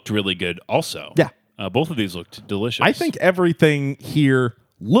mine looked really good also. Yeah. Both of these looked delicious. I think everything here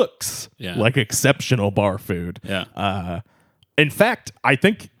looks like exceptional bar food. Yeah. In fact, I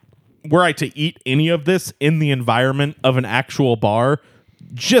think were I to eat any of this in the environment of an actual bar,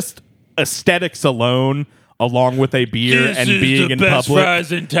 just aesthetics alone, along with a beer this and is being the in best public.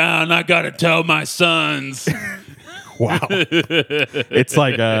 fries in town. I gotta tell my sons. Wow. It's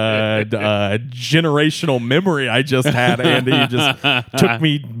like a generational memory I just had, Andy. You just took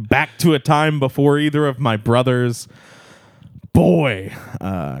me back to a time before either of my brothers. Boy,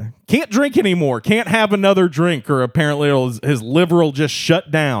 can't drink anymore. Can't have another drink, or apparently his liver will just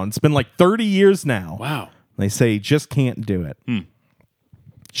shut down. It's been like 30 years now. Wow. They say he just can't do it.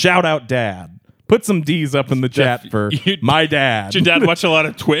 Shout out Dad. Put some D's up in the chat for my dad. Did your dad watch a lot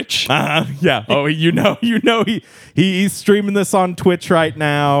of Twitch? Yeah. Oh, he's streaming this on Twitch right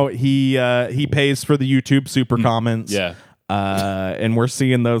now. He pays for the YouTube super comments. Yeah. And we're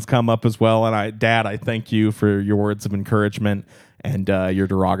seeing those come up as well. And Dad, I thank you for your words of encouragement and your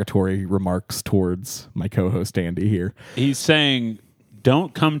derogatory remarks towards my co-host Andy here. He's saying,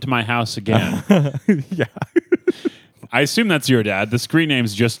 "Don't come to my house again." Yeah. I assume that's your dad. The screen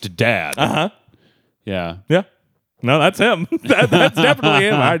name's just Dad. Yeah. Yeah. No, that's him. That's definitely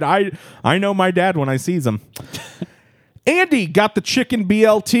him. I know my dad when I sees him. Andy got the chicken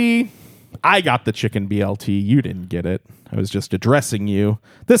BLT. I got the chicken BLT. You didn't get it. I was just addressing you.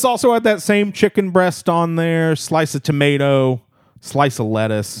 This also had that same chicken breast on there, slice of tomato, slice of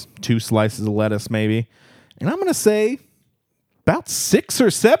lettuce, 2 slices of lettuce maybe. And I'm going to say about 6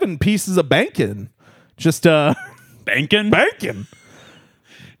 or 7 pieces of bacon. Just Bacon? bacon.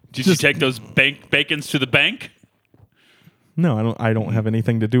 Did you take those bacons to the bank? No, I don't have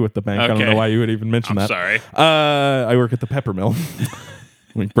anything to do with the bank. Okay. I don't know why you would even mention that. Sorry. I work at the pepper mill.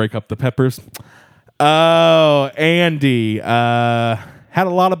 We break up the peppers. Oh, Andy had a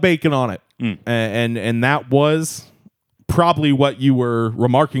lot of bacon on it, and that was probably what you were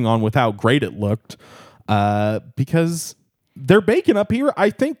remarking on with how great it looked, because their bacon up here,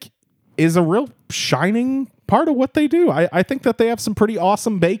 I think, is a real shining part of what they do. I think that they have some pretty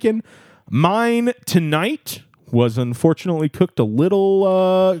awesome bacon. Mine tonight was unfortunately cooked a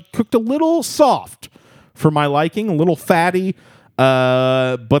little soft for my liking, a little fatty.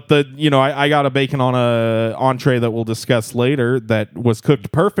 But I got a bacon on a entree that we'll discuss later that was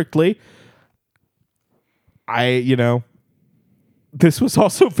cooked perfectly. This was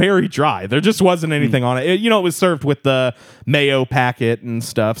also very dry. There just wasn't anything on it. It was served with the mayo packet and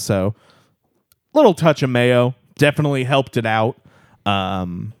stuff. So little touch of mayo definitely helped it out.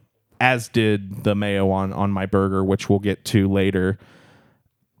 As did the mayo on my burger, which we'll get to later.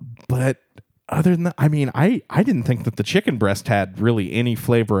 But other than that, I mean, I didn't think that the chicken breast had really any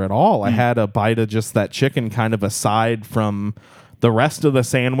flavor at all. I had a bite of just that chicken kind of aside from the rest of the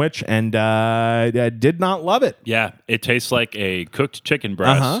sandwich, and I did not love it. Yeah, it tastes like a cooked chicken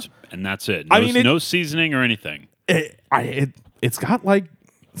breast, and that's it. No seasoning or anything. It's got like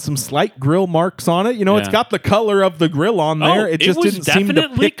some slight grill marks on it. You know, it's Yeah. got the color of the grill on there. It just was didn't seem to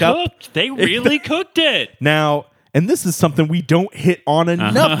definitely pick up. cooked. They really cooked it. Now, and this is something we don't hit on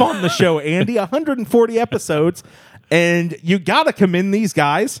enough on the show, Andy. 140 episodes, and you got to commend these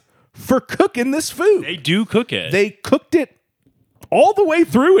guys for cooking this food. They do cook it. They cooked it all the way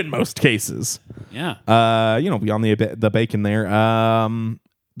through in most cases. yeah. Beyond the bacon there.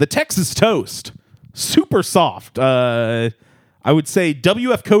 The Texas toast, super soft. I would say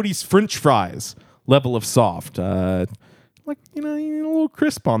WF Cody's French fries level of soft. You need a little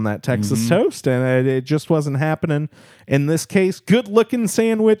crisp on that Texas toast, and it just wasn't happening in this case. Good looking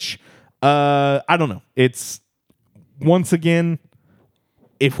sandwich. I don't know. It's, once again,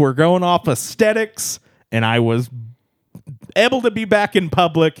 if we're going off aesthetics, and I was able to be back in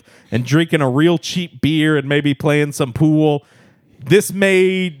public and drinking a real cheap beer and maybe playing some pool, this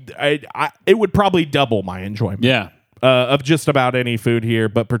it would probably double my enjoyment. Yeah. Of just about any food here,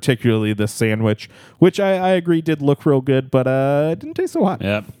 but particularly this sandwich, which I agree did look real good, but it didn't taste so hot.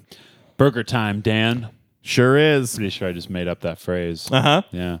 Yep. Burger time, Dan. Sure is. Pretty sure I just made up that phrase. Uh-huh.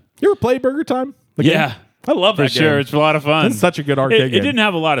 Yeah. You ever play Burger Time? The game? Yeah. I love For that sure. game. It's a lot of fun. It's such a good arcade It game. didn't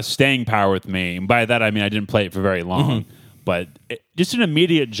have a lot of staying power with me. And by that, I mean I didn't play it for very long. But just an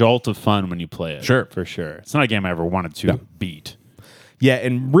immediate jolt of fun when you play it. Sure. For sure. It's not a game I ever wanted to beat. Yeah,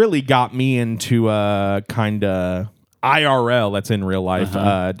 and really got me into kind of IRL, that's in real life,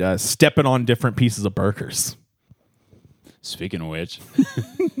 stepping on different pieces of burgers. Speaking of which.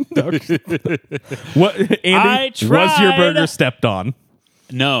 What, Andy, was your tried. burger stepped on?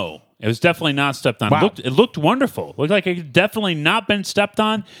 No, it was definitely not stepped on. Wow. It looked wonderful. It looked like it had definitely not been stepped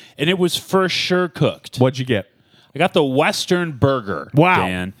on, and it was for sure cooked. What'd you get? I got the Western Burger. Wow.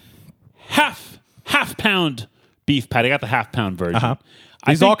 Dan. Half pound beef patty. I got the half pound version.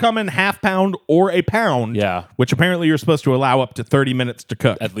 These all come in half pound or a pound. Yeah. Which apparently you're supposed to allow up to 30 minutes to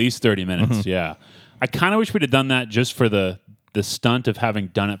cook. At least 30 minutes, yeah. I kind of wish we'd have done that just for the stunt of having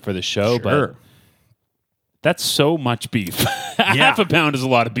done it for the show, but that's so much beef. Half a pound is a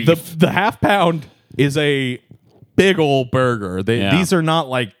lot of beef. The half pound is a big old burger. These are not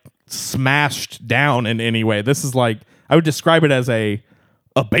like smashed down in any way. This is like, I would describe it as a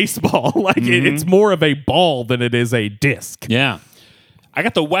baseball. Like it's more of a ball than it is a disc. Yeah. I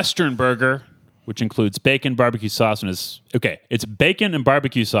got the Western Burger, which includes bacon, barbecue sauce, and it's bacon and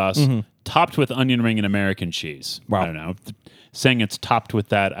barbecue sauce topped with onion ring and American cheese. Wow. I don't know. Saying it's topped with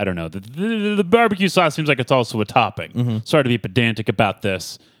that, I don't know. The barbecue sauce seems like it's also a topping. Sorry to be pedantic about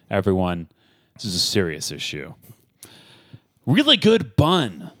this, everyone. This is a serious issue. Really good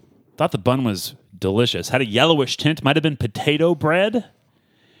bun. Thought the bun was delicious. Had a yellowish tint. Might have been potato bread.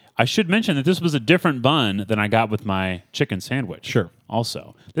 I should mention that this was a different bun than I got with my chicken sandwich. Sure.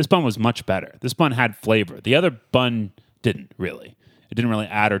 Also, this bun was much better. This bun had flavor. The other bun didn't really. It didn't really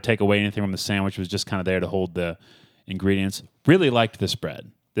add or take away anything from the sandwich. It was just kind of there to hold the ingredients. Really liked this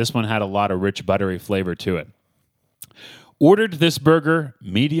bread. This one had a lot of rich, buttery flavor to it. Ordered this burger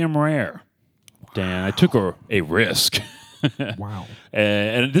medium rare. Dan, I took a risk. Wow.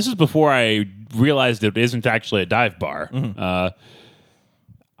 And this is before I realized it isn't actually a dive bar.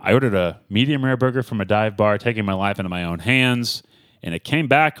 I ordered a medium rare burger from a dive bar, taking my life into my own hands, and it came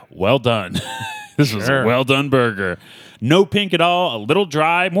back well done. This was a well done burger. No pink at all, a little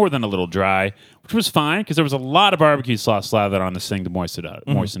dry, more than a little dry, which was fine because there was a lot of barbecue sauce slathered on this thing to moisten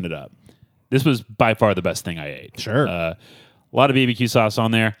it up. This was by far the best thing I ate. Sure. A lot of BBQ sauce on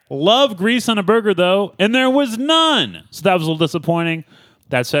there. Love grease on a burger, though, and there was none. So that was a little disappointing.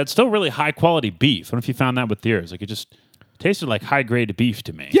 That said, still really high quality beef. I don't know if you found that with yours. Like, it just tasted like high grade beef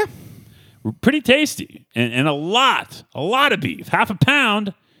to me. Yeah. Pretty tasty. And a lot of beef. Half a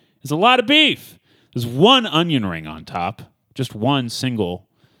pound is a lot of beef. There's one onion ring on top. Just one single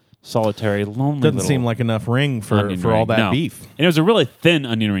solitary lonely Doesn't little seem like enough ring for all ring. that No. beef. And it was a really thin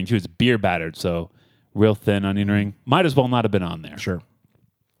onion ring, too. It's beer battered, so real thin onion ring. Might as well not have been on there. Sure.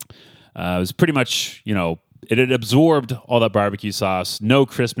 It was pretty much, it had absorbed all that barbecue sauce. No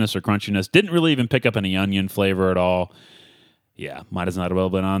crispness or crunchiness. Didn't really even pick up any onion flavor at all. Yeah, might as not have well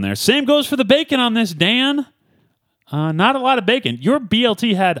been on there. Same goes for the bacon on this, Dan. Not a lot of bacon. Your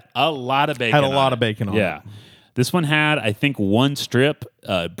BLT had a lot of bacon. Had a lot of bacon on it. Yeah. This one had, I think, one strip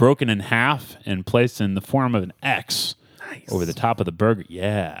broken in half and placed in the form of an X over the top of the burger.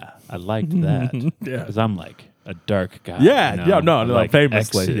 Yeah, I liked that. Because I'm like a dark guy. No,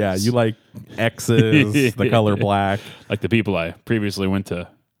 famously. X's. Yeah, you like X's, the color black. Like the people I previously went to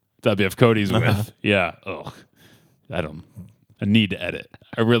WF Cody's with. Yeah. Ugh. I need to edit.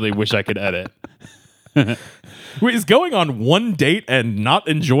 I really wish I could edit. Wait, is going on one date and not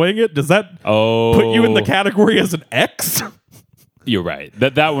enjoying it, does that Oh. put you in the category as an X? You're right.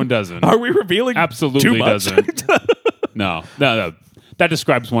 That one doesn't. Are we revealing Absolutely too much? doesn't. No. That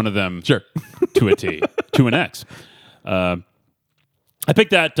describes one of them Sure. to a T, to an X. I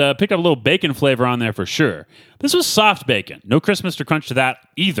picked up a little bacon flavor on there for sure. This was soft bacon. No Christmas or crunch to that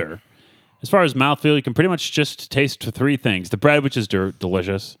either. As far as mouthfeel, you can pretty much just taste three things. The bread, which is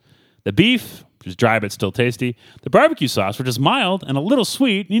delicious. The beef, which is dry but still tasty. The barbecue sauce, which is mild and a little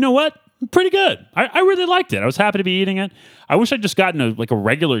sweet. You know what? Pretty good. I really liked it. I was happy to be eating it. I wish I'd just gotten a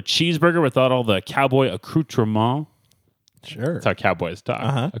regular cheeseburger without all the cowboy accoutrement. Sure. That's how cowboys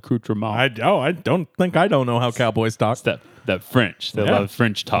talk. Accoutrement. I don't think I don't know how cowboys talk. That French. They Yeah. love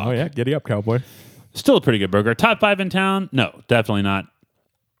French talk. Oh yeah, giddy up, cowboy. Still a pretty good burger. Top 5 in town? No, definitely not.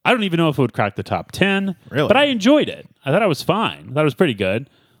 I don't even know if it would crack the top 10. Really? But I enjoyed it. I thought it was fine. I thought it was pretty good.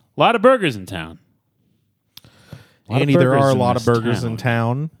 A lot of burgers in town. Andy, there are a lot of burgers in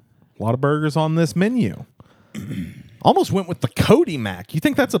town. A lot of burgers on this menu. Almost went with the Cody Mac. You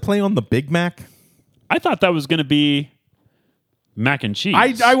think that's a play on the Big Mac? I thought that was going to be mac and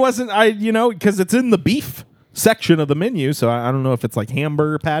cheese. I wasn't, because it's in the beef section of the menu, so I don't know if it's like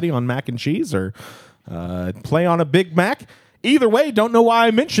hamburger patty on mac and cheese or play on a Big Mac. Either way, don't know why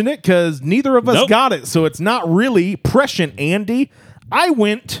I mentioned it because neither of us got it, so it's not really prescient, Andy. I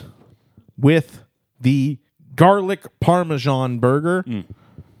went with the garlic parmesan burger.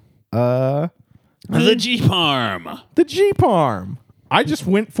 The G-Parm. The G-Parm. I just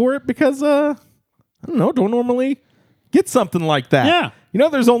went for it because, I don't know, don't normally get something like that. Yeah.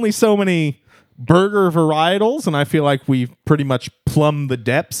 There's only so many burger varietals, and I feel like we've pretty much plumbed the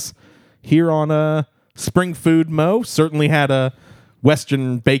depths here on Spring Food Mo. Certainly had a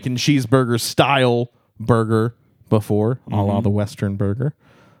Western bacon cheeseburger style burger before, a la the Western burger.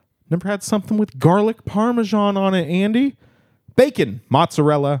 Never had something with garlic parmesan on it, Andy. Bacon,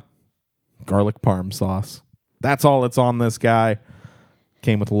 mozzarella, garlic parm sauce. That's all that's on this guy.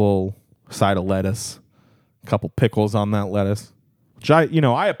 Came with a little side of lettuce, a couple pickles on that lettuce, which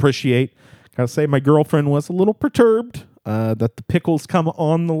I appreciate. Gotta say, my girlfriend was a little perturbed that the pickles come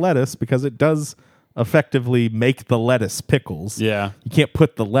on the lettuce because it does effectively make the lettuce pickles. Yeah. You can't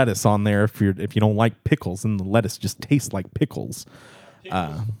put the lettuce on there if you don't like pickles, and the lettuce just tastes like pickles.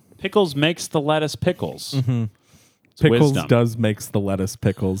 Pickles makes the lettuce pickles. Mm-hmm. Pickles wisdom. does makes the lettuce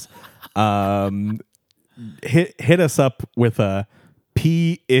pickles. Hit us up with a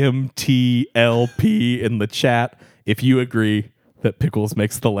PMTLP in the chat if you agree that pickles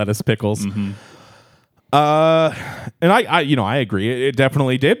makes the lettuce pickles. Mm-hmm. And I agree. It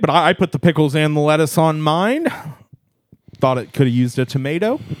definitely did, but I put the pickles and the lettuce on mine. Thought it could have used a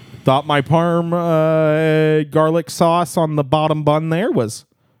tomato. Thought my parm garlic sauce on the bottom bun there was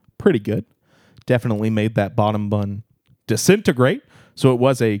pretty good. Definitely made that bottom bun disintegrate, so it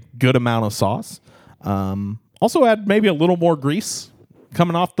was a good amount of sauce. Also had maybe a little more grease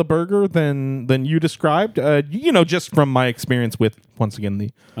coming off the burger than you described. Just from my experience with, once again,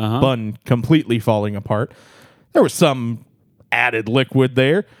 the bun completely falling apart. There was some added liquid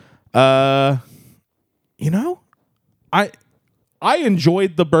there. I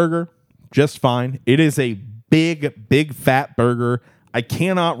enjoyed the burger just fine. It is a big fat burger. I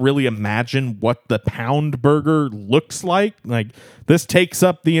cannot really imagine what the pound burger looks like. Like, this takes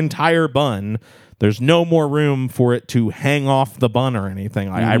up the entire bun. There's no more room for it to hang off the bun or anything.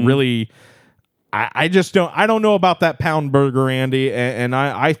 I don't know about that pound burger, Andy. And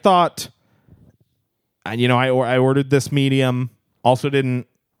I thought, I ordered this medium. Also didn't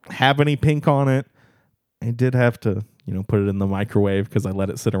have any pink on it. I did have to, put it in the microwave because I let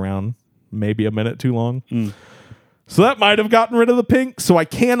it sit around maybe a minute too long. So that might have gotten rid of the pink. So I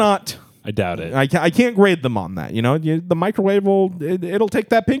cannot. I doubt it. I can't grade them on that. The microwave it'll take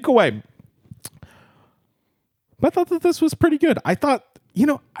that pink away. But I thought that this was pretty good. I thought,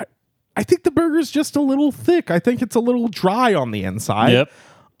 I think the burger's just a little thick. I think it's a little dry on the inside. Yep.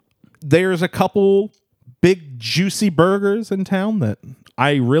 There's a couple big juicy burgers in town that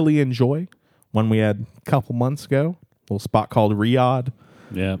I really enjoy. One we had a couple months ago, a little spot called Riyadh.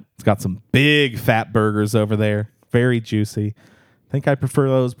 Yeah. It's got some big fat burgers over there. Very juicy. I think I prefer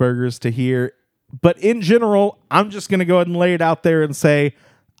those burgers to here. But in general, I'm just going to go ahead and lay it out there and say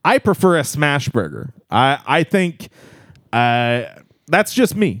I prefer a smash burger. I think that's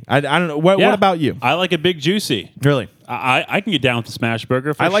just me. I don't know. What about you? I like a big juicy. Really? I can get down with the smash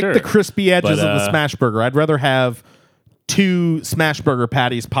burger for I like sure. the crispy edges But, of the smash burger. I'd rather have 2 smash burger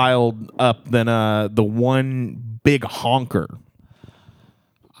patties piled up than the one big honker.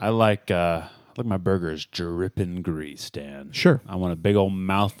 I like my burgers dripping grease, Dan. Sure. I want a big old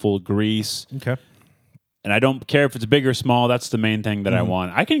mouthful of grease. Okay. And I don't care if it's big or small. That's the main thing that I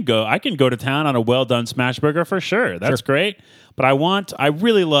want. I can go to town on a well done smash burger for sure. That's great. But I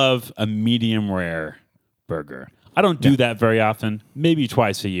really love a medium rare burger. I don't do that very often. Maybe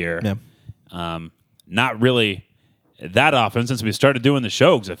twice a year. Yeah. Not really that often since we started doing the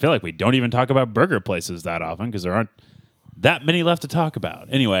show, because I feel like we don't even talk about burger places that often because there aren't that many left to talk about.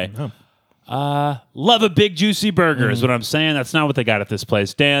 Anyway, love a big juicy burger is what I'm saying. That's not what they got at this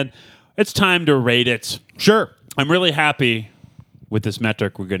place. Dan, it's time to rate it. Sure. I'm really happy with this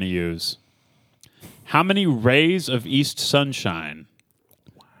metric we're going to use. How many rays of East Sunshine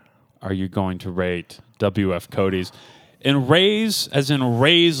are you going to rate WF Cody's? In Rays, as in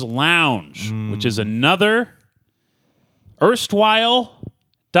Rays Lounge, which is another erstwhile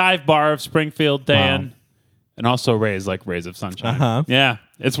dive bar of Springfield, Dan. Wow. And also Rays like Rays of Sunshine. Yeah,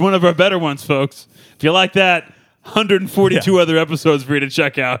 it's one of our better ones, folks. If you like that, 142 other episodes for you to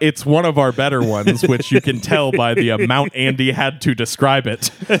check out. It's one of our better ones, which you can tell by the amount Andy had to describe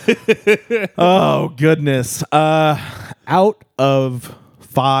it. Oh, goodness. Out of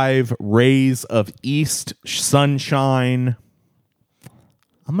 5 Rays of East Sunshine,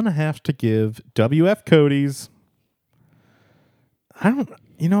 I'm going to have to give WF Cody's. I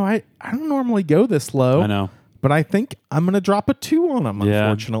don't normally go this low. I know. But I think I'm going to drop a 2 on them,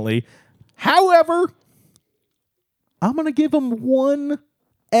 unfortunately. However, I'm going to give them 1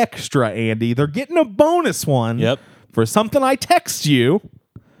 extra, Andy. They're getting a bonus one for something I text you,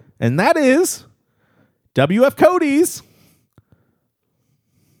 and that is WF Cody's.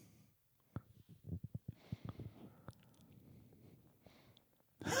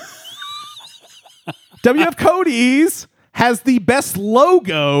 WF Cody's has the best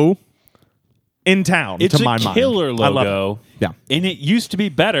logo in town, it's to my mind. It's a killer logo. Yeah. And it used to be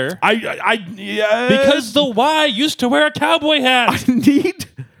better. Yeah. Because the Y used to wear a cowboy hat. I need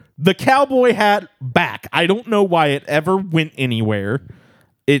the cowboy hat back. I don't know why it ever went anywhere.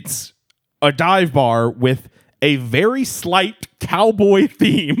 It's a dive bar with a very slight cowboy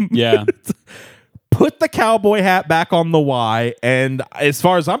theme. Yeah. Put the cowboy hat back on the Y, and as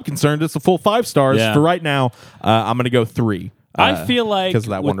far as I'm concerned, it's a full 5 stars. Yeah. For right now, I'm going to go 3. I feel like because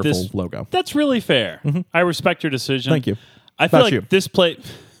of that with wonderful this logo. That's really fair. I respect your decision. Thank you. I feel That's like you. this place.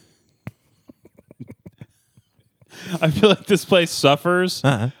 I feel like this place suffers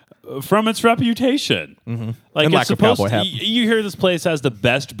from its reputation. Like And it's lack of supposed cowboy to. hat. You hear this place has the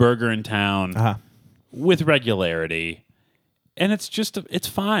best burger in town with regularity, and it's just it's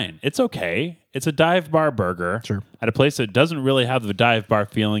fine. It's okay. It's a dive bar burger at a place that doesn't really have the dive bar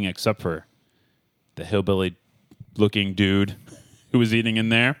feeling, except for the hillbilly-looking dude who was eating in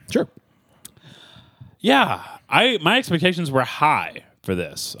there. Sure. Yeah, my expectations were high for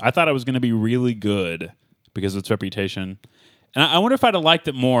this. I thought it was going to be really good because of its reputation. And I wonder if I'd have liked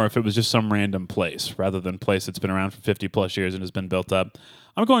it more if it was just some random place rather than a place that's been around for 50 plus years and has been built up.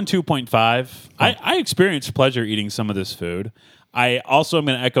 I'm going 2.5. I experienced pleasure eating some of this food. I also am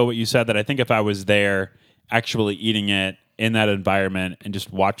going to echo what you said, that I think if I was there actually eating it in that environment and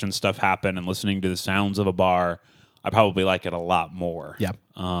just watching stuff happen and listening to the sounds of a bar, I probably like it a lot more. Yeah.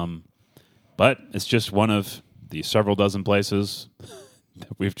 But it's just one of the several dozen places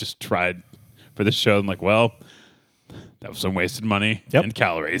that we've just tried for this show. I'm like, well, that was some wasted money and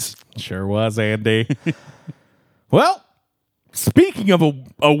calories. Sure was, Andy. Well, speaking of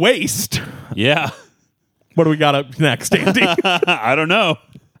a waste, Yeah. what do we got up next, Andy? I don't know.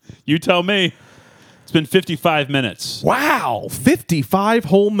 You tell me. It's been 55 minutes. Wow, 55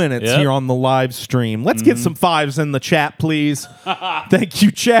 whole minutes Yep. here on the live stream. Let's get some 5s in the chat, please. Thank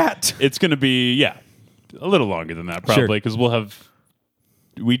you, chat. It's going to be, a little longer than that probably because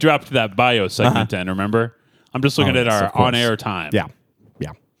we dropped that bio segment in, remember? I'm just looking at yes, our of course. on-air time. Yeah,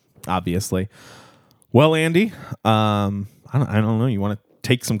 obviously. Well, Andy, I don't know. You want to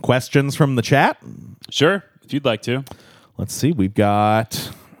take some questions from the chat? Sure, if you'd like to. Let's see. We've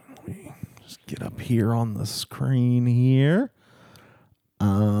got. Let me just get up here on the screen here.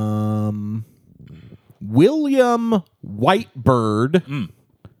 William Whitebird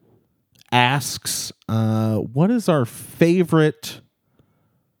asks, "What is our favorite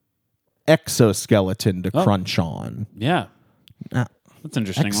exoskeleton to crunch on?" Yeah. That's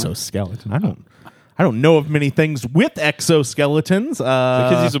interesting. Exoskeleton. I don't know of many things with exoskeletons.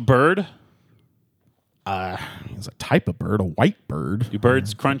 Because he's a bird? He's a type of bird, a white bird. Do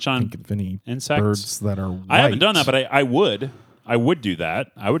birds crunch on Think of any insects? birds that are white. I haven't done that, but I would. I would do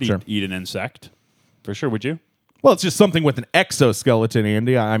that. I would Sure. eat an insect. For sure, would you? Well, it's just something with an exoskeleton,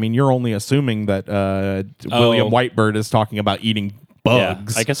 Andy. I mean, you're only assuming that William Whitebird is talking about eating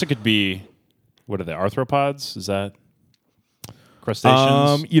bugs. Yeah. I guess it could be, what are they, arthropods? Is that?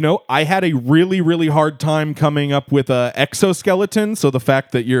 Crustaceans? I had a really, really hard time coming up with a exoskeleton. So the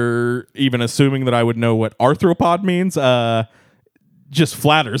fact that you're even assuming that I would know what arthropod means, just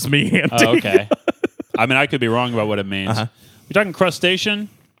flatters me, Andy. Oh, okay. I mean, I could be wrong about what it means. Uh-huh. You talking crustacean?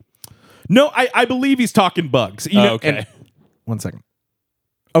 No, I believe he's talking bugs. Okay. And, one second.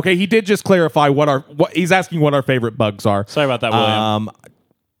 Okay, he did just clarify what he's asking what our favorite bugs are. Sorry about that, William.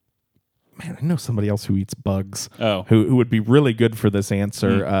 Man, I know somebody else who eats bugs. Oh. Who would be really good for this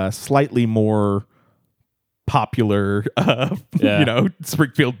answer. Slightly more popular,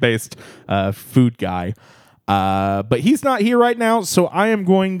 Springfield-based food guy. But he's not here right now, so I am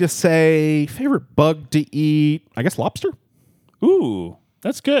going to say favorite bug to eat, I guess lobster. Ooh,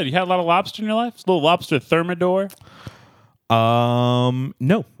 that's good. You had a lot of lobster in your life? A little lobster thermidor?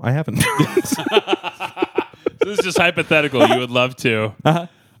 No, I haven't. This is just hypothetical. You would love to. Uh-huh.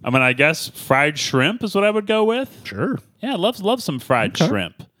 I mean, I guess fried shrimp is what I would go with. Sure. Yeah, love some fried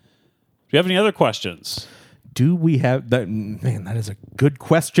shrimp. Do you have any other questions? Do we have that? Man, that is a good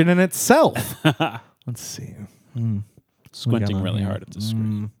question in itself. Let's see. Squinting really hard at the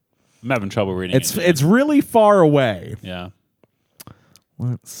screen. I'm having trouble reading it. It's really far away. Yeah.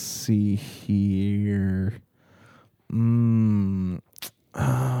 Let's see here. It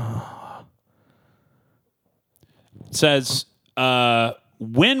says,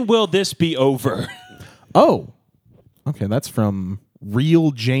 when will this be over? Oh, okay. That's from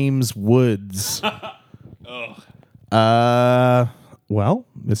Real James Woods. Well,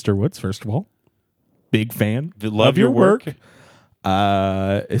 Mr. Woods, first of all, big fan. Love your work.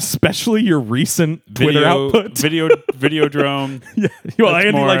 Especially your recent Twitter output. Videodrome. Yeah. Well, That's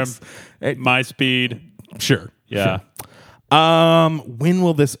Andy more likes my speed. Sure. Yeah. Sure. When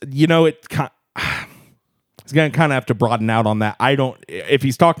will this? It's gonna kind of have to broaden out on that. If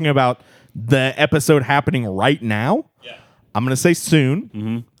he's talking about the episode happening right now, I'm gonna say soon.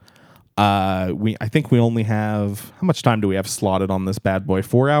 Mm-hmm. I think we only have, how much time do we have slotted on this bad boy?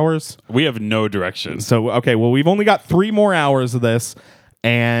 4 hours? We have no direction. So, okay, well, we've only got 3 more hours of this.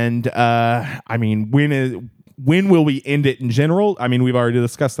 And, I mean, when will we end it in general? I mean, we've already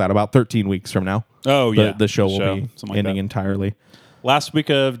discussed that, about 13 weeks from now. Oh, yeah. The show will be something like ending that. entirely. Last week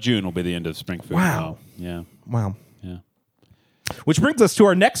of June will be the end of Spring Food. Wow. Yeah. Wow. Yeah. Which brings us to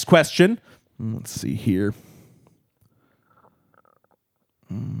our next question. Let's see here.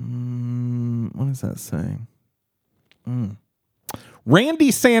 What is that saying?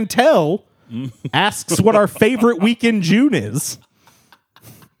 Randy Santel asks what our favorite week in June is.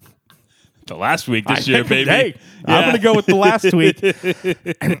 The last week this year, baby. Hey, I'm going to go with the last week.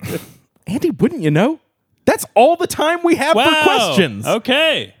 And, Andy, wouldn't you know? That's all the time we have for questions.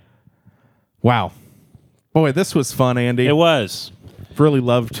 Okay. Wow. Boy, this was fun, Andy. It was. Really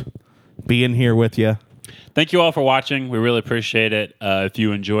loved being here with you. Thank you all for watching. We really appreciate it. If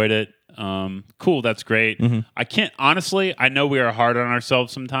you enjoyed it, cool. That's great. Mm-hmm. I know we are hard on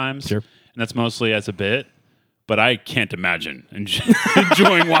ourselves sometimes. Sure. And that's mostly as a bit. But I can't imagine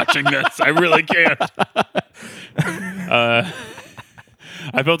enjoying watching this. I really can't.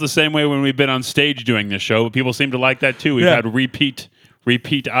 I felt the same way when we've been on stage doing this show. People seem to like that too. We've had repeat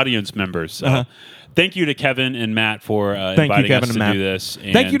audience members. Thank you to Kevin and Matt for inviting Kevin us and to Matt. do this.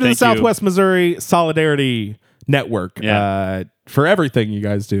 And thank you to the Southwest Missouri Solidarity Network for everything you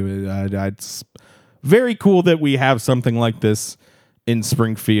guys do. It's very cool that we have something like this in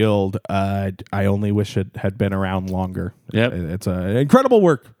Springfield. I only wish it had been around longer. Yep. It's incredible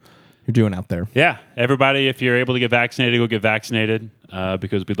work you're doing out there. Yeah. Everybody, if you're able to get vaccinated, go get vaccinated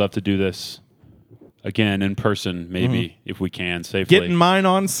because we'd love to do this again in person, maybe, if we can safely. Getting mine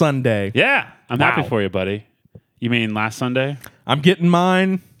on Sunday. Yeah. I'm happy Wow. for you, buddy. You mean last Sunday? I'm getting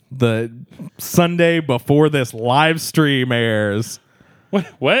mine the Sunday before this live stream airs.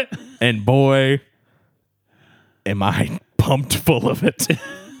 What? And boy, am I pumped full of it.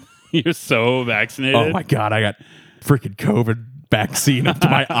 You're so vaccinated? Oh my God, I got freaking COVID vaccine up to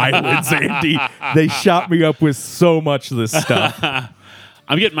my eyelids, Andy. They shot me up with so much of this stuff.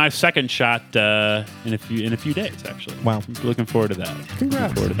 I'm getting my second shot in a few days, actually. Wow. I'm looking forward to that.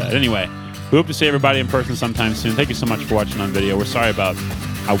 Congrats. Looking forward to that. Anyway, we hope to see everybody in person sometime soon. Thank you so much for watching on video. We're sorry about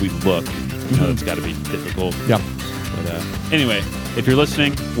how we look. I know it's got to be difficult. Yep. But anyway, if you're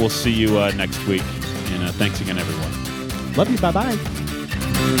listening, we'll see you next week. And thanks again, everyone. Love you. Bye-bye.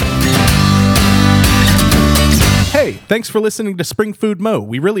 Hey, Hey, thanks for listening to Spring Food Mo.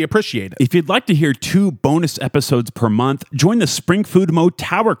 We really appreciate it. If you'd like to hear 2 bonus episodes per month, join the Spring Food Mo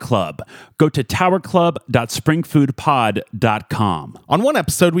Tower Club. Go to towerclub.springfoodpod.com. On one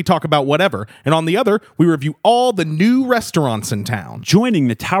episode, we talk about whatever, and on the other, we review all the new restaurants in town. Joining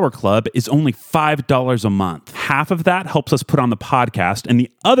the Tower Club is only $5 a month. Half of that helps us put on the podcast, and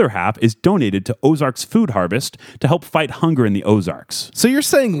the other half is donated to Ozarks Food Harvest to help fight hunger in the Ozarks. So you're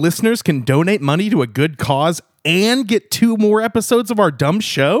saying listeners can donate money to a good cause and get 2 more episodes of our dumb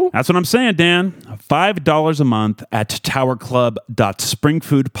show? That's what I'm saying, Dan. $5 a month at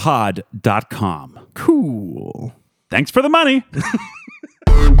towerclub.springfoodpod.com. Cool. Thanks for the money.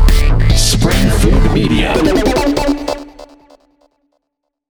 Spring Food Media.